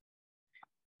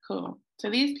 Cool. So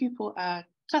these people are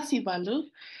Kasi Valu,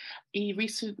 a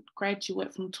recent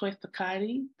graduate from Toi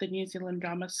Whakaari, the New Zealand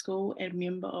Drama School, and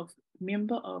member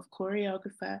of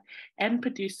choreographer and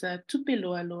producer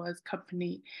Tupeloaloa's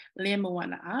company, Lea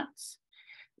Moana Arts.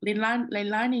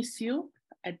 Leilani Seal,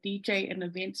 a DJ and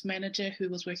events manager who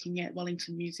was working at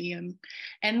Wellington Museum,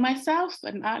 and myself,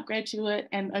 an art graduate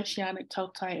and Oceanic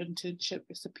Tautai internship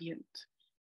recipient.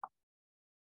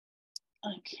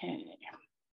 Okay.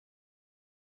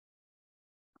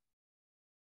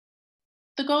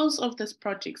 The goals of this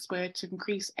project were to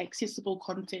increase accessible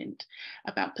content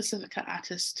about Pasifika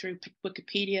artists through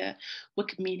Wikipedia,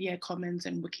 Wikimedia Commons,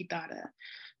 and Wikidata,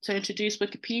 to introduce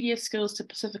Wikipedia skills to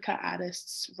Pasifika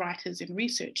artists, writers, and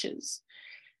researchers.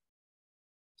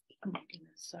 Oh my goodness,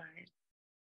 sorry.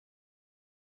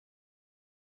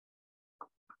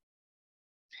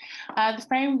 The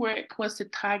framework was to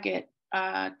target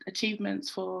achievements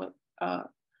for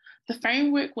the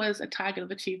framework was a target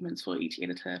of achievements for each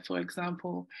editor. For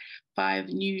example, 5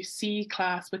 new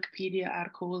C-class Wikipedia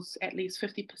articles, at least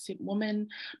 50% women,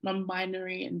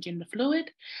 non-binary and gender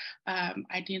fluid,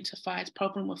 identifies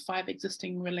problem with 5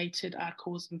 existing related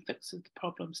articles and fixes the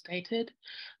problem stated,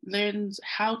 learns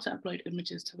how to upload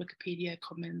images to Wikipedia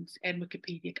Commons and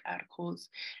Wikipedia articles,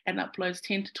 and uploads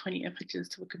 10 to 20 images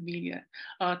to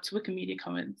Wikimedia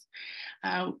Commons,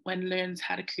 when learns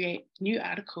how to create new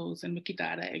articles in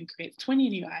Wikidata and creates 20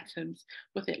 new items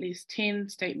with at least 10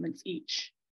 statements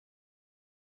each.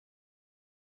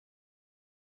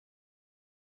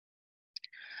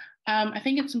 I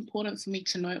think it's important for me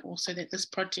to note also that this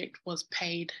project was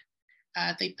paid.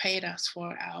 They paid us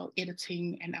for our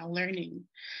editing and our learning.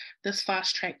 This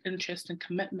fast-tracked interest and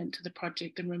commitment to the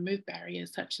project and removed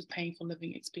barriers such as paying for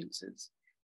living expenses.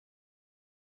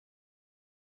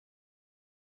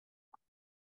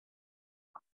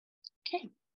 Okay.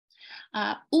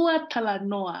 Ua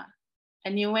talanoa, a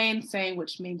Niuean saying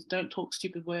which means don't talk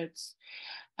stupid words.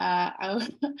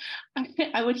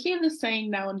 I would hear this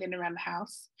saying now and then around the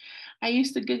house. I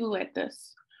used to giggle at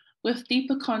this. With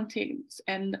deeper context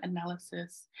and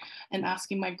analysis and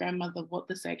asking my grandmother what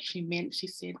this actually meant, she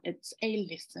said, it's a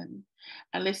lesson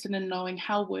in knowing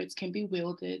how words can be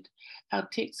wielded, how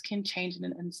text can change in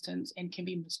an instant and can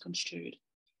be misconstrued.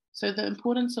 So the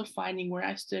importance of finding where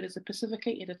I stood as a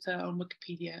Pasifika editor on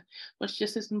Wikipedia was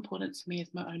just as important to me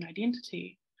as my own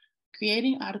identity.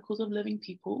 Creating articles of living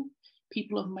people,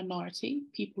 people of minority,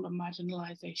 people of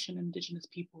marginalization, Indigenous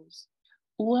peoples.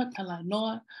 Ua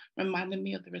talanoa reminded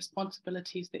me of the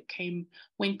responsibilities that came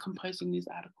when composing these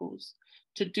articles,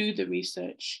 to do the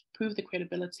research, prove the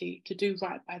credibility, to do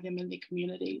right by them in their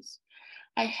communities.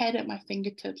 I had at my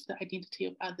fingertips the identity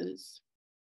of others.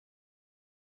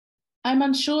 I'm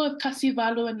unsure if Kasi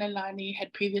Valu and Leilani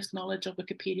had previous knowledge of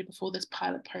Wikipedia before this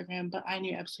pilot program, but I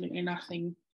knew absolutely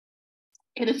nothing.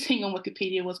 Editing on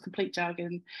Wikipedia was complete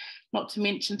jargon, not to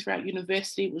mention throughout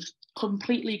university, it was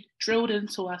completely drilled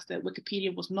into us that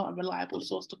Wikipedia was not a reliable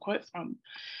source to quote from.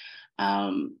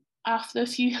 After a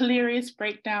few hilarious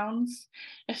breakdowns,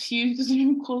 a few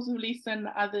Zoom calls with Lisa and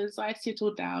others, I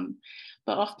settled down,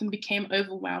 but often became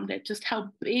overwhelmed at just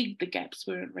how big the gaps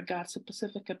were in regards to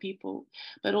Pasifika people,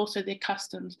 but also their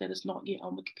customs that is not yet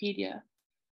on Wikipedia.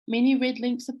 Many red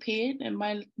links appeared and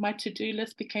my to-do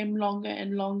list became longer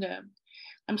and longer.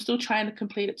 I'm still trying to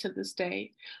complete it to this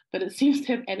day, but it seems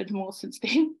to have added more since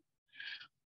then.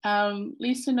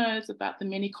 Lisa knows about the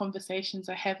many conversations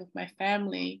I have with my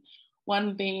family,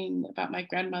 one being about my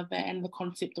grandmother and the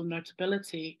concept of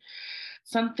notability,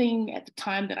 something at the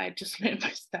time that I just learned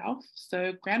myself.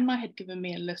 So grandma had given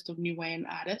me a list of Niuean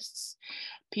artists,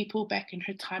 people back in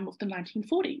her time of the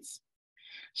 1940s.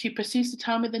 She proceeds to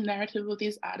tell me the narrative of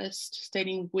these artists,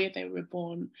 stating where they were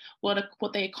born, what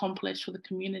they accomplished for the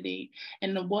community,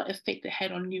 and what effect it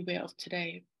had on Niue of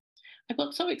today. I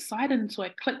got so excited until I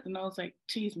clicked and I was like,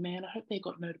 geez, man, I hope they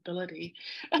got notability.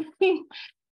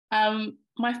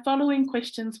 My following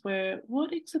questions were,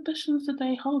 what exhibitions did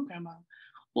they hold, Grandma?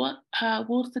 What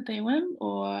awards did they win,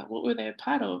 or what were they a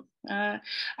part of? I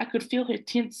could feel her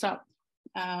tense up,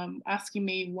 asking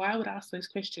me why I would ask those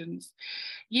questions.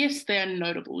 Yes, they are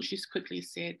notable, she's quickly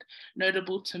said.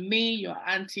 Notable to me, your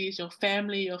aunties, your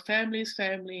family's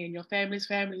family, and your family's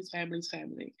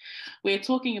family. We're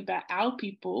talking about our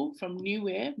people from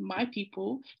Niue, my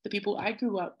people, the people I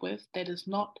grew up with.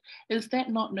 Is that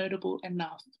not notable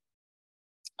enough?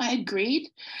 I agreed.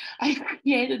 I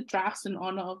created drafts in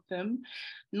honor of them,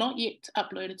 not yet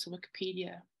uploaded to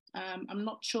Wikipedia. I'm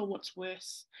not sure what's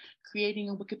worse, creating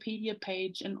a Wikipedia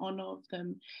page in honor of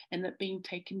them and it being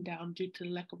taken down due to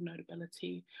the lack of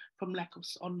notability from lack of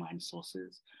online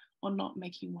sources, or not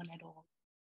making one at all.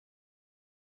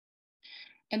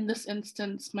 In this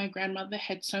instance, my grandmother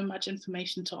had so much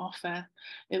information to offer.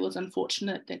 It was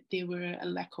unfortunate that there were a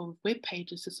lack of web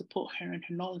pages to support her and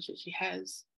her knowledge that she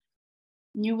has.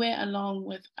 Niue, along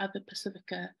with other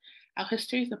Pasifika, our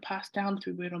histories are passed down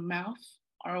through word of mouth,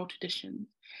 oral tradition,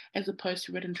 as opposed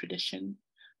to written tradition.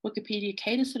 Wikipedia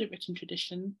caters to the written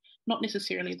tradition, not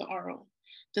necessarily the oral.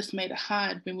 This made it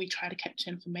hard when we try to capture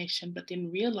information, but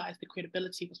then realize the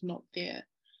credibility was not there.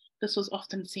 This was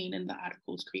often seen in the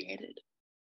articles created.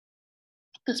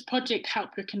 This project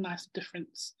helped recognize the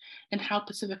difference in how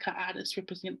Pasifika artists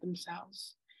represent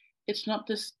themselves. It's not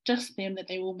just them that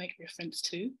they will make reference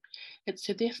to. It's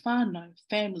to their whānau,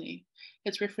 family.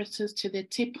 It's references to their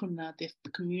tepuna, their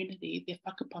community, their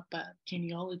whakapapa,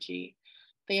 genealogy.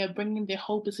 They are bringing their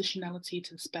whole positionality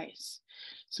to the space.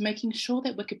 So making sure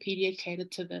that Wikipedia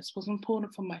catered to this was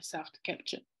important for myself to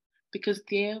capture, because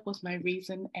there was my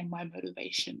reason and my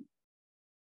motivation.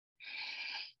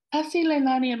 Pasi,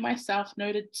 Leilani, and myself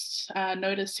noticed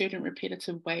certain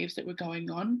repetitive waves that were going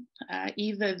on.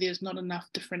 Either there's not enough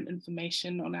different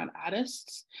information on our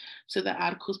artists, so the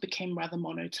articles became rather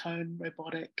monotone,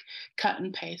 robotic, cut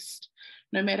and paste.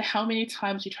 No matter how many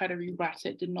times you try to rewrite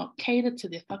it, did not cater to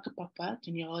their whakapapa,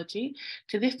 genealogy,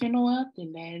 to their whenua, their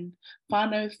land,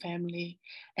 whānau, family,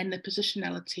 and the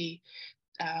positionality.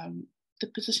 The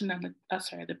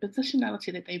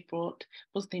positionality that they brought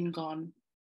was then gone.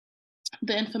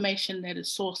 The information that is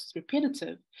sourced is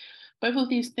repetitive. Both of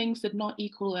these things did not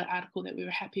equal an article that we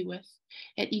were happy with.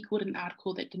 It equaled an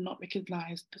article that did not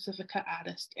recognize Pasifika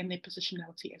artists and their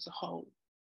positionality as a whole.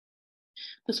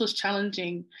 This was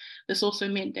challenging. This also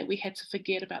meant that we had to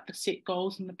forget about the set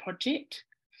goals in the project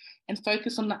and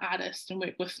focus on the artists and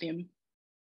work with them.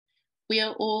 We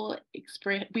all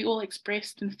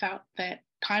expressed and felt that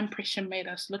time pressure made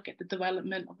us look at the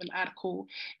development of an article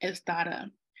as data.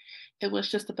 It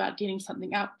was just about getting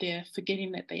something out there,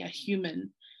 forgetting that they are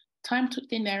human. Time took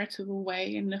their narrative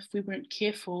away, and if we weren't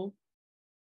careful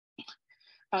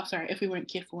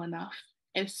enough,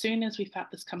 as soon as we felt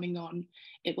this coming on,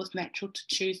 it was natural to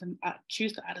choose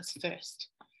the artist first.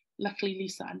 Luckily,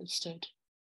 Lisa understood.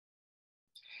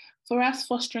 For us,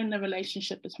 fostering the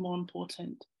relationship is more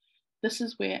important. This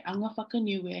is where Anga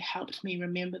Whakaniue helped me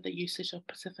remember the usage of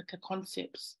Pasifika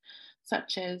concepts,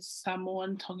 such as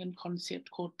Samoan Tongan concept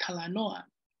called talanoa.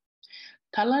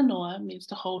 Talanoa means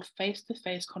to hold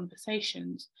face-to-face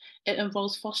conversations. It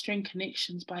involves fostering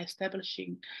connections by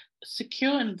establishing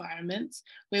secure environments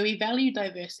where we value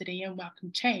diversity and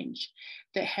welcome change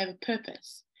that have a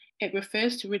purpose. It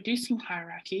refers to reducing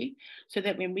hierarchy so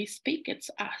that when we speak,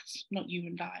 it's us, not you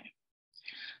and I.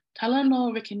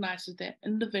 Talanoa recognizes that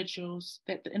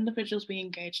the individuals we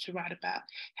engage to write about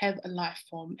have a life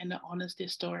form, and it honors their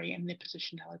story and their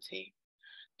positionality.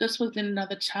 This was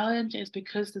another challenge, is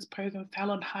because this program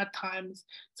fell on hard times,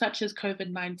 such as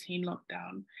COVID-19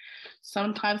 lockdown.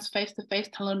 Sometimes face-to-face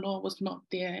talanoa was not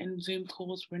there and Zoom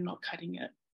calls were not cutting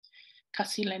it.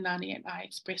 Kasi Lenani and I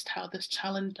expressed how this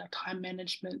challenged our time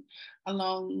management,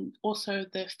 along also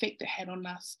the effect it had on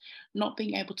us, not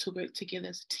being able to work together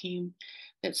as a team,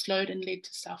 that slowed and led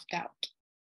to self-doubt.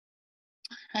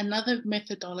 Another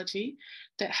methodology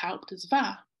that helped is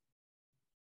VAR.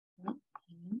 Let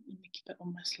me keep it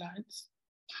on my slides.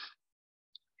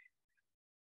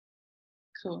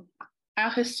 Cool.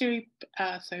 Our history,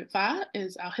 so VAR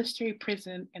is our history,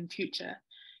 present, and future.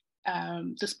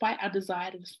 Despite our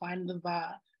desire to define the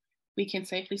VAR, we can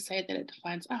safely say that it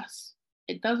defines us.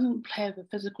 It doesn't have a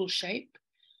physical shape.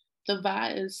 The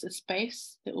VAR is a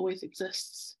space that always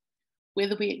exists,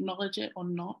 whether we acknowledge it or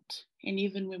not, and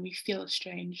even when we feel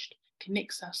estranged,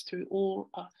 connects us through all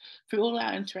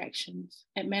our interactions.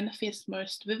 It manifests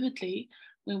most vividly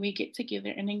when we get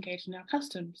together and engage in our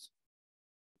customs.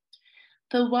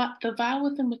 The VAR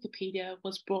within Wikipedia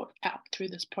was brought out through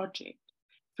this project,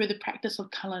 through the practice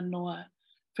of talanoa,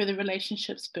 through the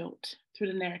relationships built, through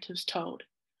the narratives told.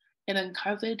 It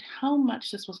uncovered how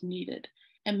much this was needed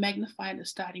and magnified the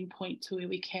starting point to where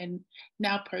we can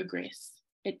now progress.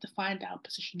 It defined our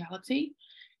positionality.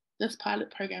 This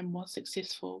pilot program was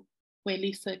successful, where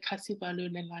Lisa, Kasivalu,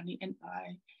 Lelani, and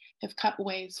I have cut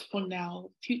ways for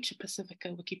now future Pasifika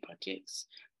WikiProjects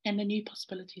and the new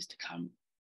possibilities to come.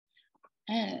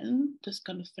 And just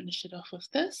going to finish it off with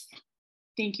this.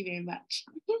 Thank you very much.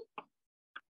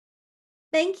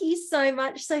 Thank you so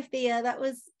much, Sophia. That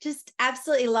was just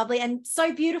absolutely lovely and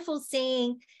so beautiful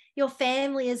seeing your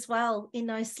family as well in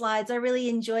those slides. I really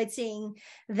enjoyed seeing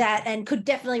that and could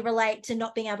definitely relate to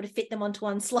not being able to fit them onto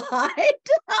one slide.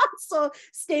 So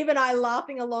Steve and I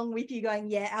laughing along with you going,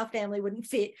 yeah, our family wouldn't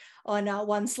fit on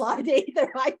one slide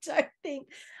either, I don't think.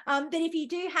 But if you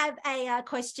do have a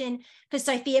question for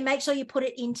Sophia, make sure you put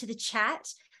it into the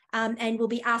chat. And we'll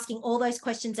be asking all those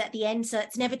questions at the end. So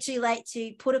it's never too late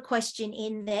to put a question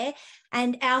in there.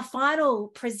 And our final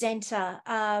presenter,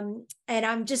 and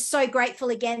I'm just so grateful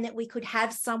again that we could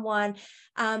have someone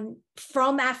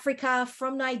from Africa,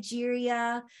 from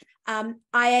Nigeria. I'm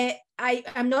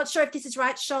not sure if this is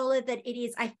right, Shola, that it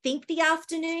is, I think, the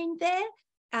afternoon there.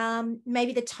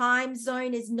 Maybe the time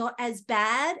zone is not as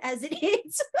bad as it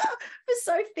is for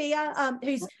Sophia,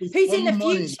 who's in the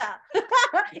future.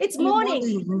 It's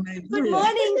morning. Good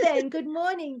morning then. Good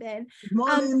morning then. Good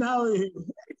morning, how are you?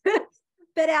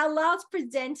 But our last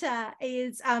presenter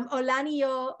is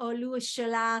Olaniyan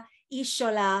Olushola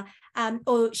Ishola,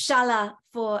 or Shola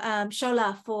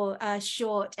for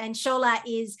short. And Shola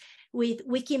is with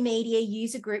Wikimedia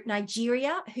User Group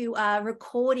Nigeria, who are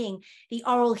recording the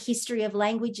oral history of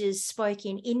languages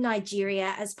spoken in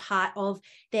Nigeria as part of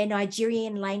their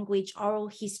Nigerian language oral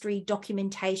history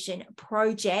documentation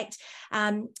project.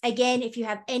 Again, if you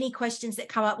have any questions that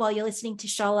come up while you're listening to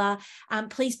Shola,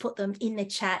 please put them in the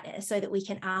chat so that we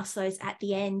can ask those at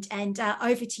the end. And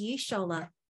over to you, Shola.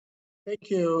 Thank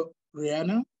you,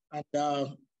 Rhianna, and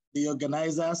the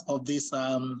organizers of this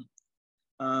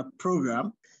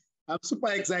program. I'm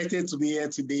super excited to be here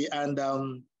today, and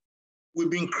we've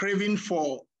been craving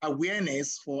for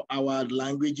awareness for our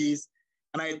languages,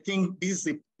 and I think this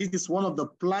is one of the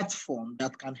platforms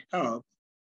that can help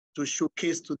to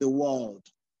showcase to the world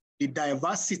the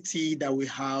diversity that we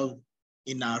have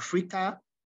in Africa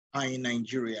and in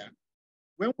Nigeria.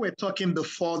 When we're talking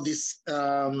before this,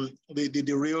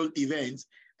 the real event,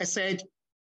 I said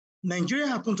Nigeria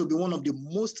happened to be one of the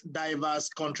most diverse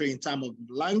countries in terms of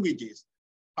languages.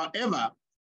 However,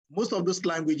 most of those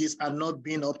languages are not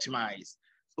being optimized.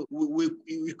 So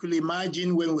we could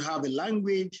imagine when we have a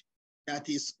language that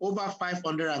is over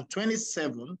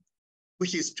 527,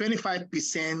 which is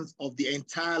 25% of the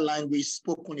entire language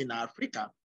spoken in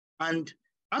Africa. And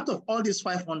out of all these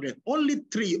 500, only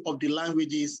 3 of the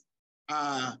languages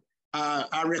are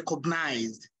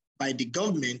recognized by the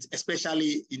government,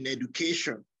 especially in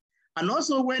education. And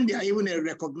also when they are even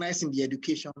recognized in the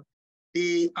education,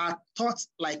 they are taught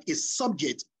like a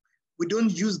subject. We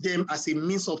don't use them as a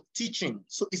means of teaching.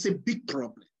 So it's a big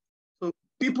problem. So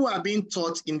people are being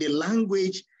taught in the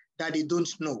language that they don't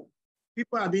know.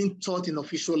 People are being taught in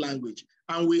official language.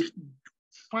 And we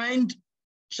find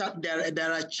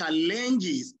there are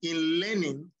challenges in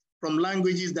learning from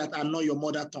languages that are not your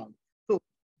mother tongue. So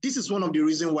this is one of the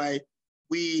reasons why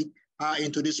we are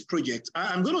into this project.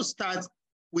 I'm going to start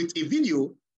with a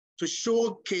video to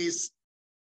showcase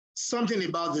something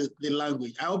about the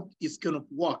language. I hope it's going to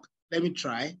work. Let me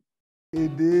try.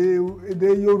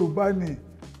 Èdè Yorùbá ni,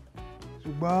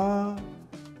 ṣùgbọ́n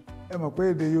ẹ mọ̀ pé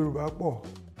èdè Yorùbá pọ̀.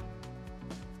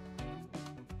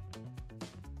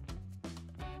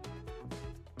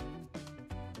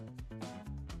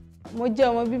 Mo jẹ́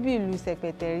ọmọ bíbí ìlú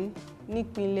Ṣẹ̀pẹ̀tẹ̀rí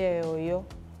nípínlẹ̀ Ọ̀yọ́.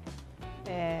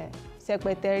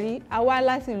 Ṣẹ̀pẹ̀tẹ̀rí a wá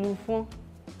láti ìlú Fún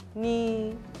ní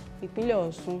ìpínlẹ̀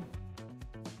Ọ̀ṣun.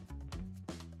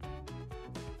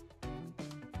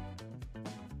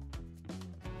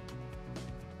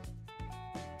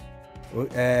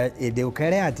 Èdè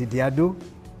Òkèrè àti ti Adó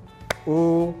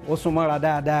ó súnmọ́ra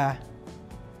dáadáa.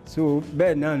 So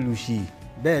bẹ́ẹ̀ náà lùsì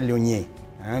bẹ́ẹ̀ lóyìn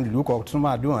ìlú kan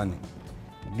súnmọ́ Adó hàn ní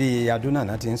bí Adó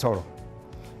náà ti ń sọ̀rọ̀.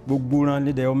 Gbogbo ran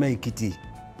lédè ọmọ Èkìtì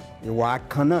ìwà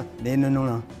kan náà nínú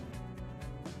ran.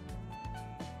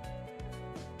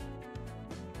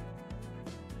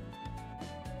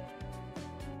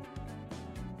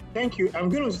 Thank you. I'm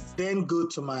going to then go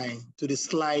to the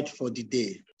slide for the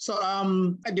day. So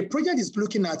the project is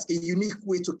looking at a unique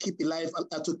way to keep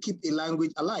a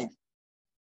language alive.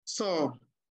 So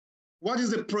what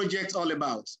is the project all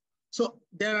about? So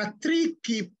there are three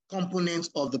key components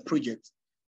of the project.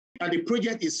 And the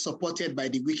project is supported by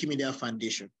the Wikimedia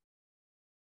Foundation.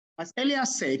 As earlier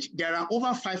said, there are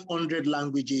over 500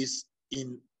 languages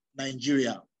in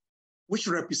Nigeria, which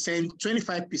represent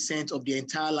 25% of the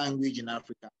entire language in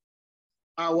Africa.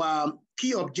 Our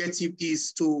key objective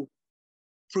is to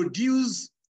produce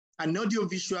an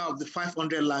audiovisual of the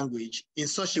 500 language in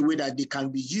such a way that they can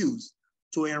be used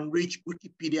to enrich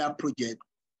Wikipedia project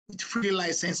with free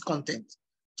licensed content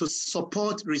to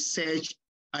support research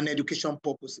and education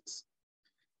purposes.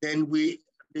 Then the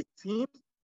team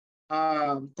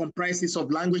comprises of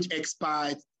language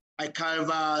experts,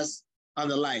 archivers,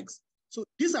 and the likes. So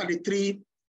these are the three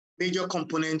major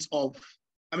components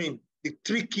the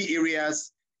three key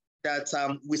areas that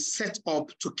we set up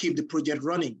to keep the project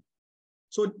running.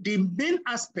 So the main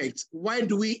aspect, why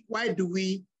do we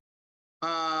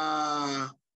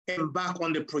embark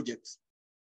on the project?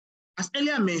 As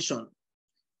earlier mentioned,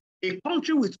 a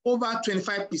country with over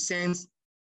 25%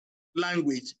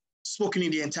 language spoken in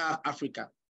the entire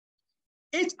Africa,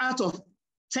 8 out of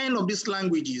 10 of these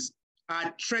languages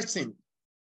are threatened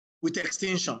with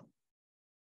extinction.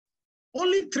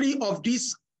 Only 3 of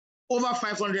these over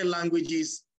 500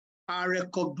 languages are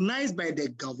recognized by the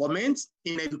government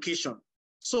in education.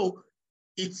 So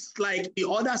it's like the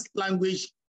other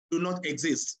language do not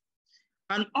exist.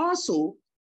 And also,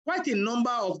 quite a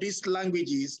number of these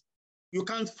languages, you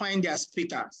can't find their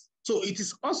speakers. So it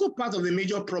is also part of the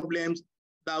major problems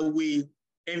that we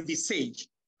envisage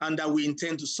and that we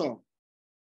intend to solve.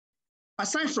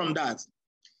 Aside from that,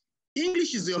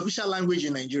 English is the official language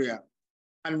in Nigeria.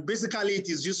 And basically it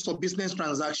is used for business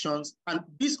transactions. And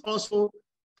this also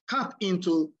tap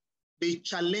into the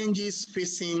challenges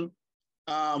facing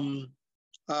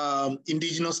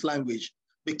indigenous language,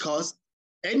 because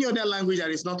any other language that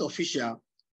is not official,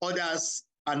 others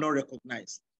are not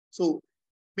recognized. So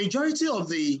majority of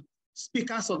the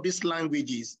speakers of these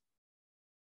languages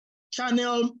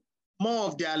channel more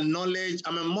of their knowledge,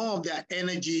 more of their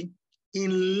energy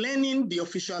in learning the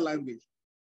official language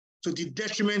to the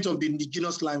detriment of the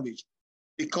indigenous language,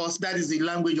 because that is the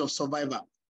language of survival.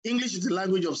 English is the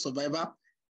language of survival.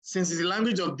 Since it's the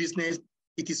language of business,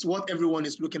 it is what everyone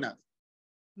is looking at.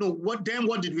 No, what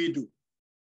did we do?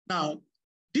 Now,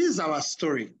 this is our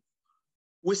story.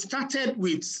 We started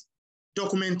with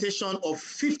documentation of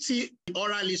 50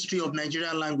 oral history of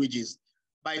Nigerian languages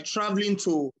by traveling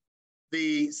to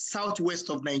the southwest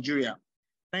of Nigeria.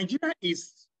 Nigeria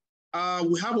is,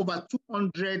 we have over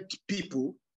 200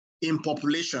 people in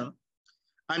population,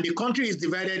 and the country is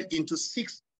divided into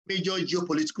 6 major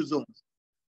geopolitical zones.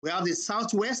 We have the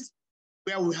southwest,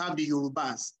 where we have the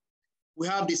Yorubas. We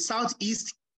have the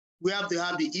southeast, where we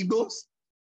have the Igbos.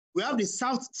 We have the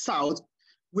south-south,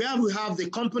 where we have the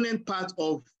component part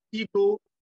of Igbo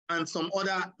and some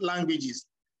other languages.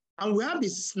 And we have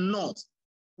the north,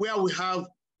 where we have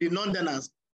the northerners,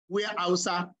 where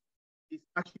Hausa is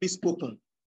actually spoken.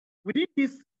 Within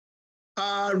these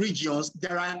regions,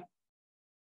 there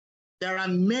are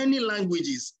many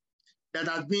languages that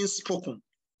are being spoken.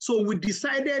 So we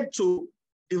decided to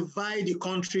divide the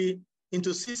country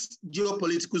into 6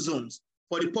 geopolitical zones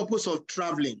for the purpose of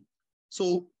traveling.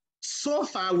 So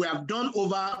far we have done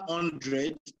over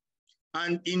 100.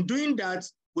 And in doing that,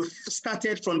 we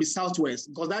started from the southwest,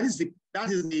 because that is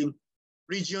the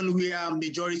region where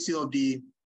majority of the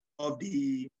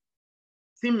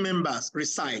team members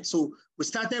reside. So we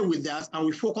started with that, and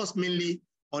we focused mainly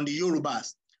on the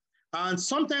Yorubas. And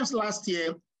sometimes last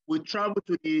year, we traveled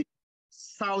to the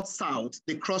south-south,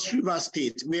 the Cross River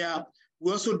State, where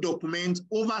we also document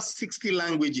over 60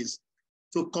 languages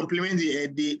to complement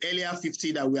the earlier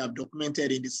 50 that we have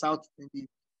documented in the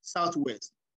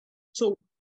southwest. So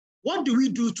what do we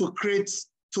do to create,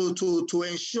 to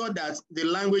ensure that the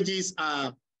languages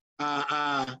are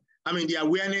the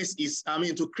awareness is,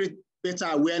 to create better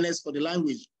awareness for the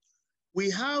language. We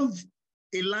have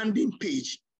a landing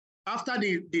page after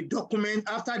the document,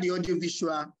 after the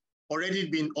audiovisual already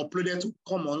been uploaded to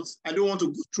Commons. I don't want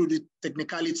to go through the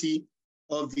technicality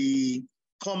of the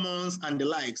Commons and the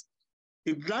likes.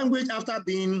 The language, after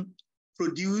being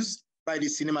produced by the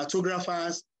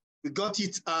cinematographers, we got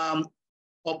it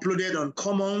uploaded on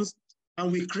Commons,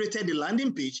 and we created the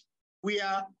landing page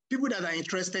where people that are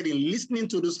interested in listening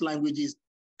to those languages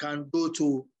can go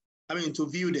to, to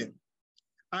view them.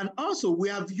 And also we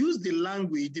have used the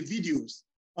language, the videos,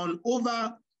 on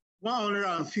over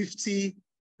 150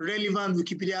 relevant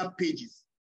Wikipedia pages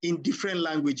in different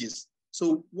languages.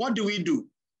 So what do we do?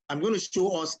 I'm going to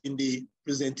show us in the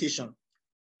presentation.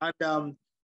 And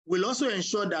we'll also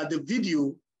ensure that the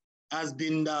video has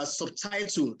been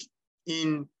subtitled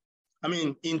in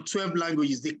 12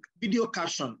 languages. The video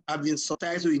caption have been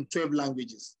subtitled in 12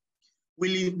 languages.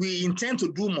 We intend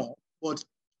to do more, but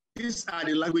these are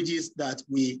the languages that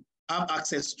we have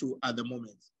access to at the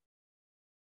moment.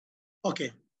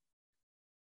 Okay.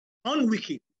 On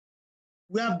Wiki,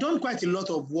 we have done quite a lot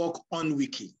of work on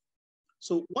Wiki.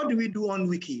 So what do we do on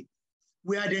Wiki?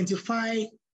 We identify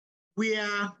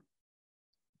where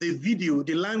the video,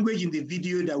 the language in the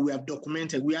video that we have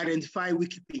documented, we identify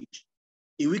Wiki page,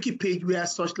 a Wiki page where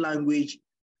such language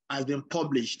has been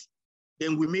published.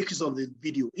 Then we make use of the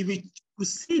video. If you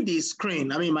see the screen,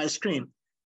 my screen,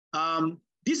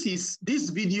 this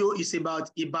video is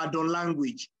about Ibadan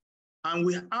language, and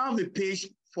we have a page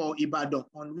for Ibadan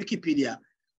on Wikipedia.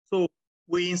 So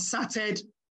we inserted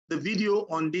the video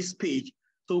on this page.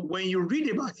 So when you read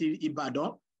about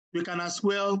Ibadan, you can as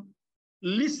well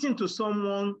listen to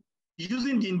someone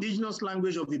using the indigenous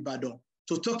language of Ibadan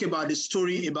to talk about the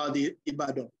story about the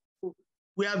Ibadan. So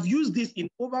we have used this in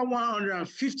over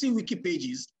 150 wiki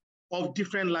pages of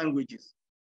different languages.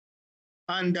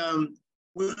 And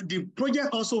the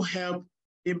project also helped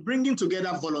in bringing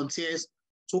together volunteers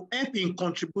to help in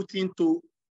contributing to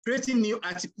creating new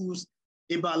articles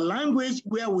about language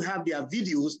where we have their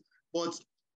videos, but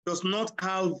does not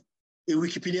have a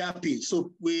Wikipedia page.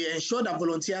 So we ensure that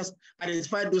volunteers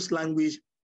identify those languages.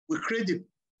 We create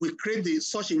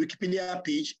such a Wikipedia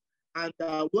page, and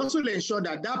we also ensure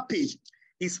that that page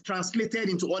is translated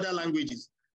into other languages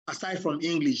aside from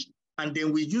English, and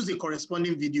then we use the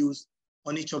corresponding videos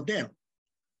on each of them.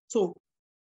 So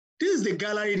this is the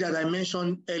gallery that I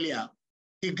mentioned earlier.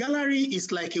 The gallery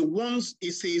is like a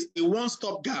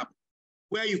one-stop gap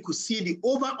where you could see the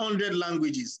over 100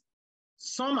 languages.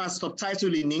 Some are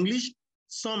subtitled in English,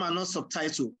 some are not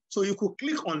subtitled. So you could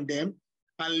click on them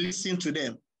and listen to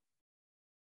them.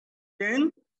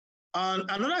 Then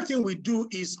another thing we do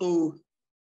is,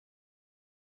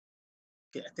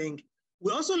 I think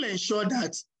we also ensure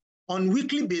that on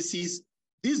weekly basis,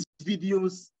 these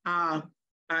videos are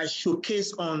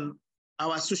showcased on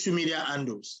our social media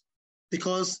handles.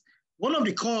 Because one of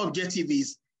the core objectives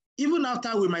is, even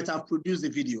after we might have produced the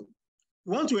video,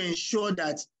 we want to ensure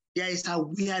that there is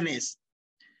awareness.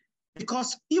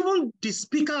 Because even the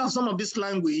speaker of some of this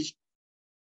language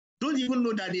don't even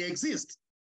know that they exist.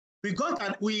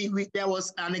 There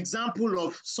was an example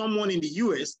of someone in the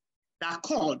US that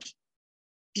called.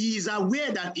 He is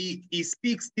aware that he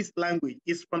speaks this language,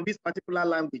 he's from this particular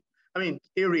language,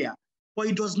 area, but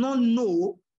he does not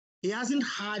know, he hasn't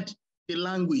heard the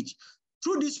language.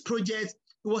 Through this project,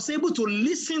 he was able to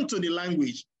listen to the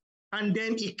language, and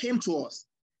then he came to us.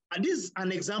 And this is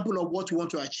an example of what we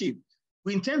want to achieve.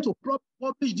 We intend to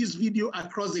publish this video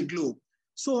across the globe.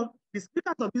 So the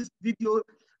speakers of this video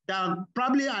that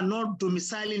probably are not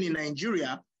domiciling in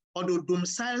Nigeria or to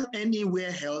domicile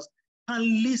anywhere else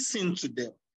can listen to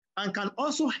them and can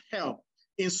also help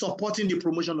in supporting the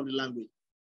promotion of the language.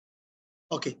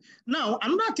 Okay, now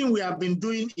another thing we have been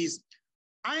doing is,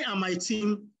 I and my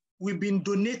team, we've been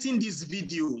donating these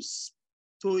videos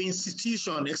to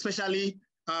institutions, especially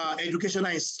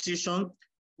educational institutions.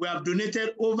 We have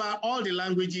donated over all the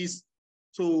languages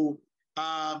to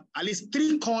at least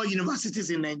 3 core universities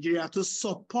in Nigeria to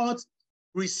support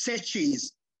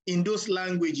researches in those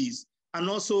languages and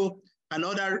also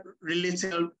another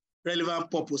related relevant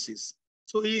purposes.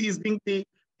 So it has been the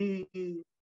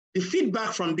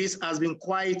feedback from this has been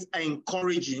quite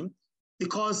encouraging,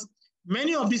 because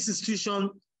many of these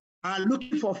institutions are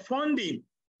looking for funding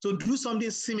to do something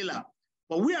similar,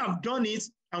 but we have done it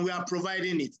and we are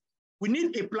providing it. We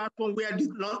need a platform where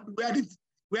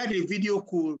the video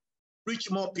could reach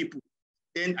more people.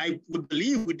 Then I would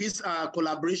believe with this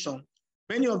collaboration,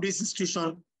 many of these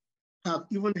institutions have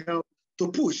even helped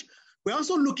to push. We're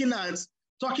also looking at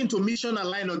talking to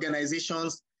mission-aligned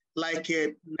organizations like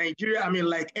Nigeria,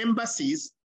 like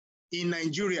embassies in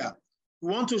Nigeria.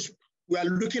 We are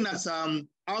looking at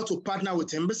how to partner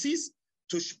with embassies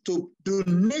to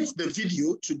donate the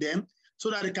video to them so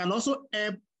that they can also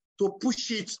help to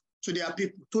push it to their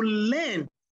people, to learn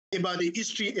about the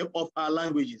history of our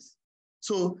languages.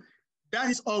 So that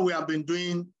is all we have been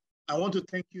doing. I want to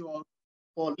thank you all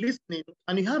for listening.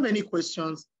 And if you have any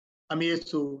questions, I'm here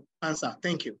to answer.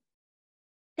 Thank you.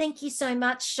 Thank you so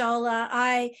much, Ishola.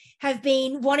 I have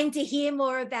been wanting to hear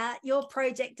more about your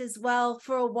project as well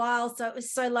for a while. So it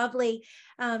was so lovely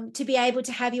to be able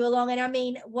to have you along. And I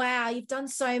mean, wow, you've done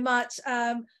so much.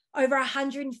 Over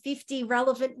 150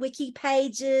 relevant wiki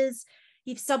pages.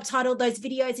 You've subtitled those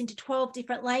videos into 12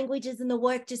 different languages, and the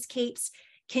work just keeps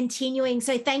continuing.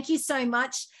 So thank you so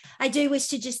much. I do wish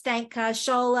to just thank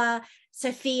Ishola,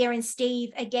 Sophia, and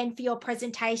Steve again for your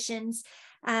presentations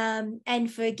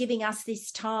and for giving us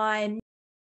this time.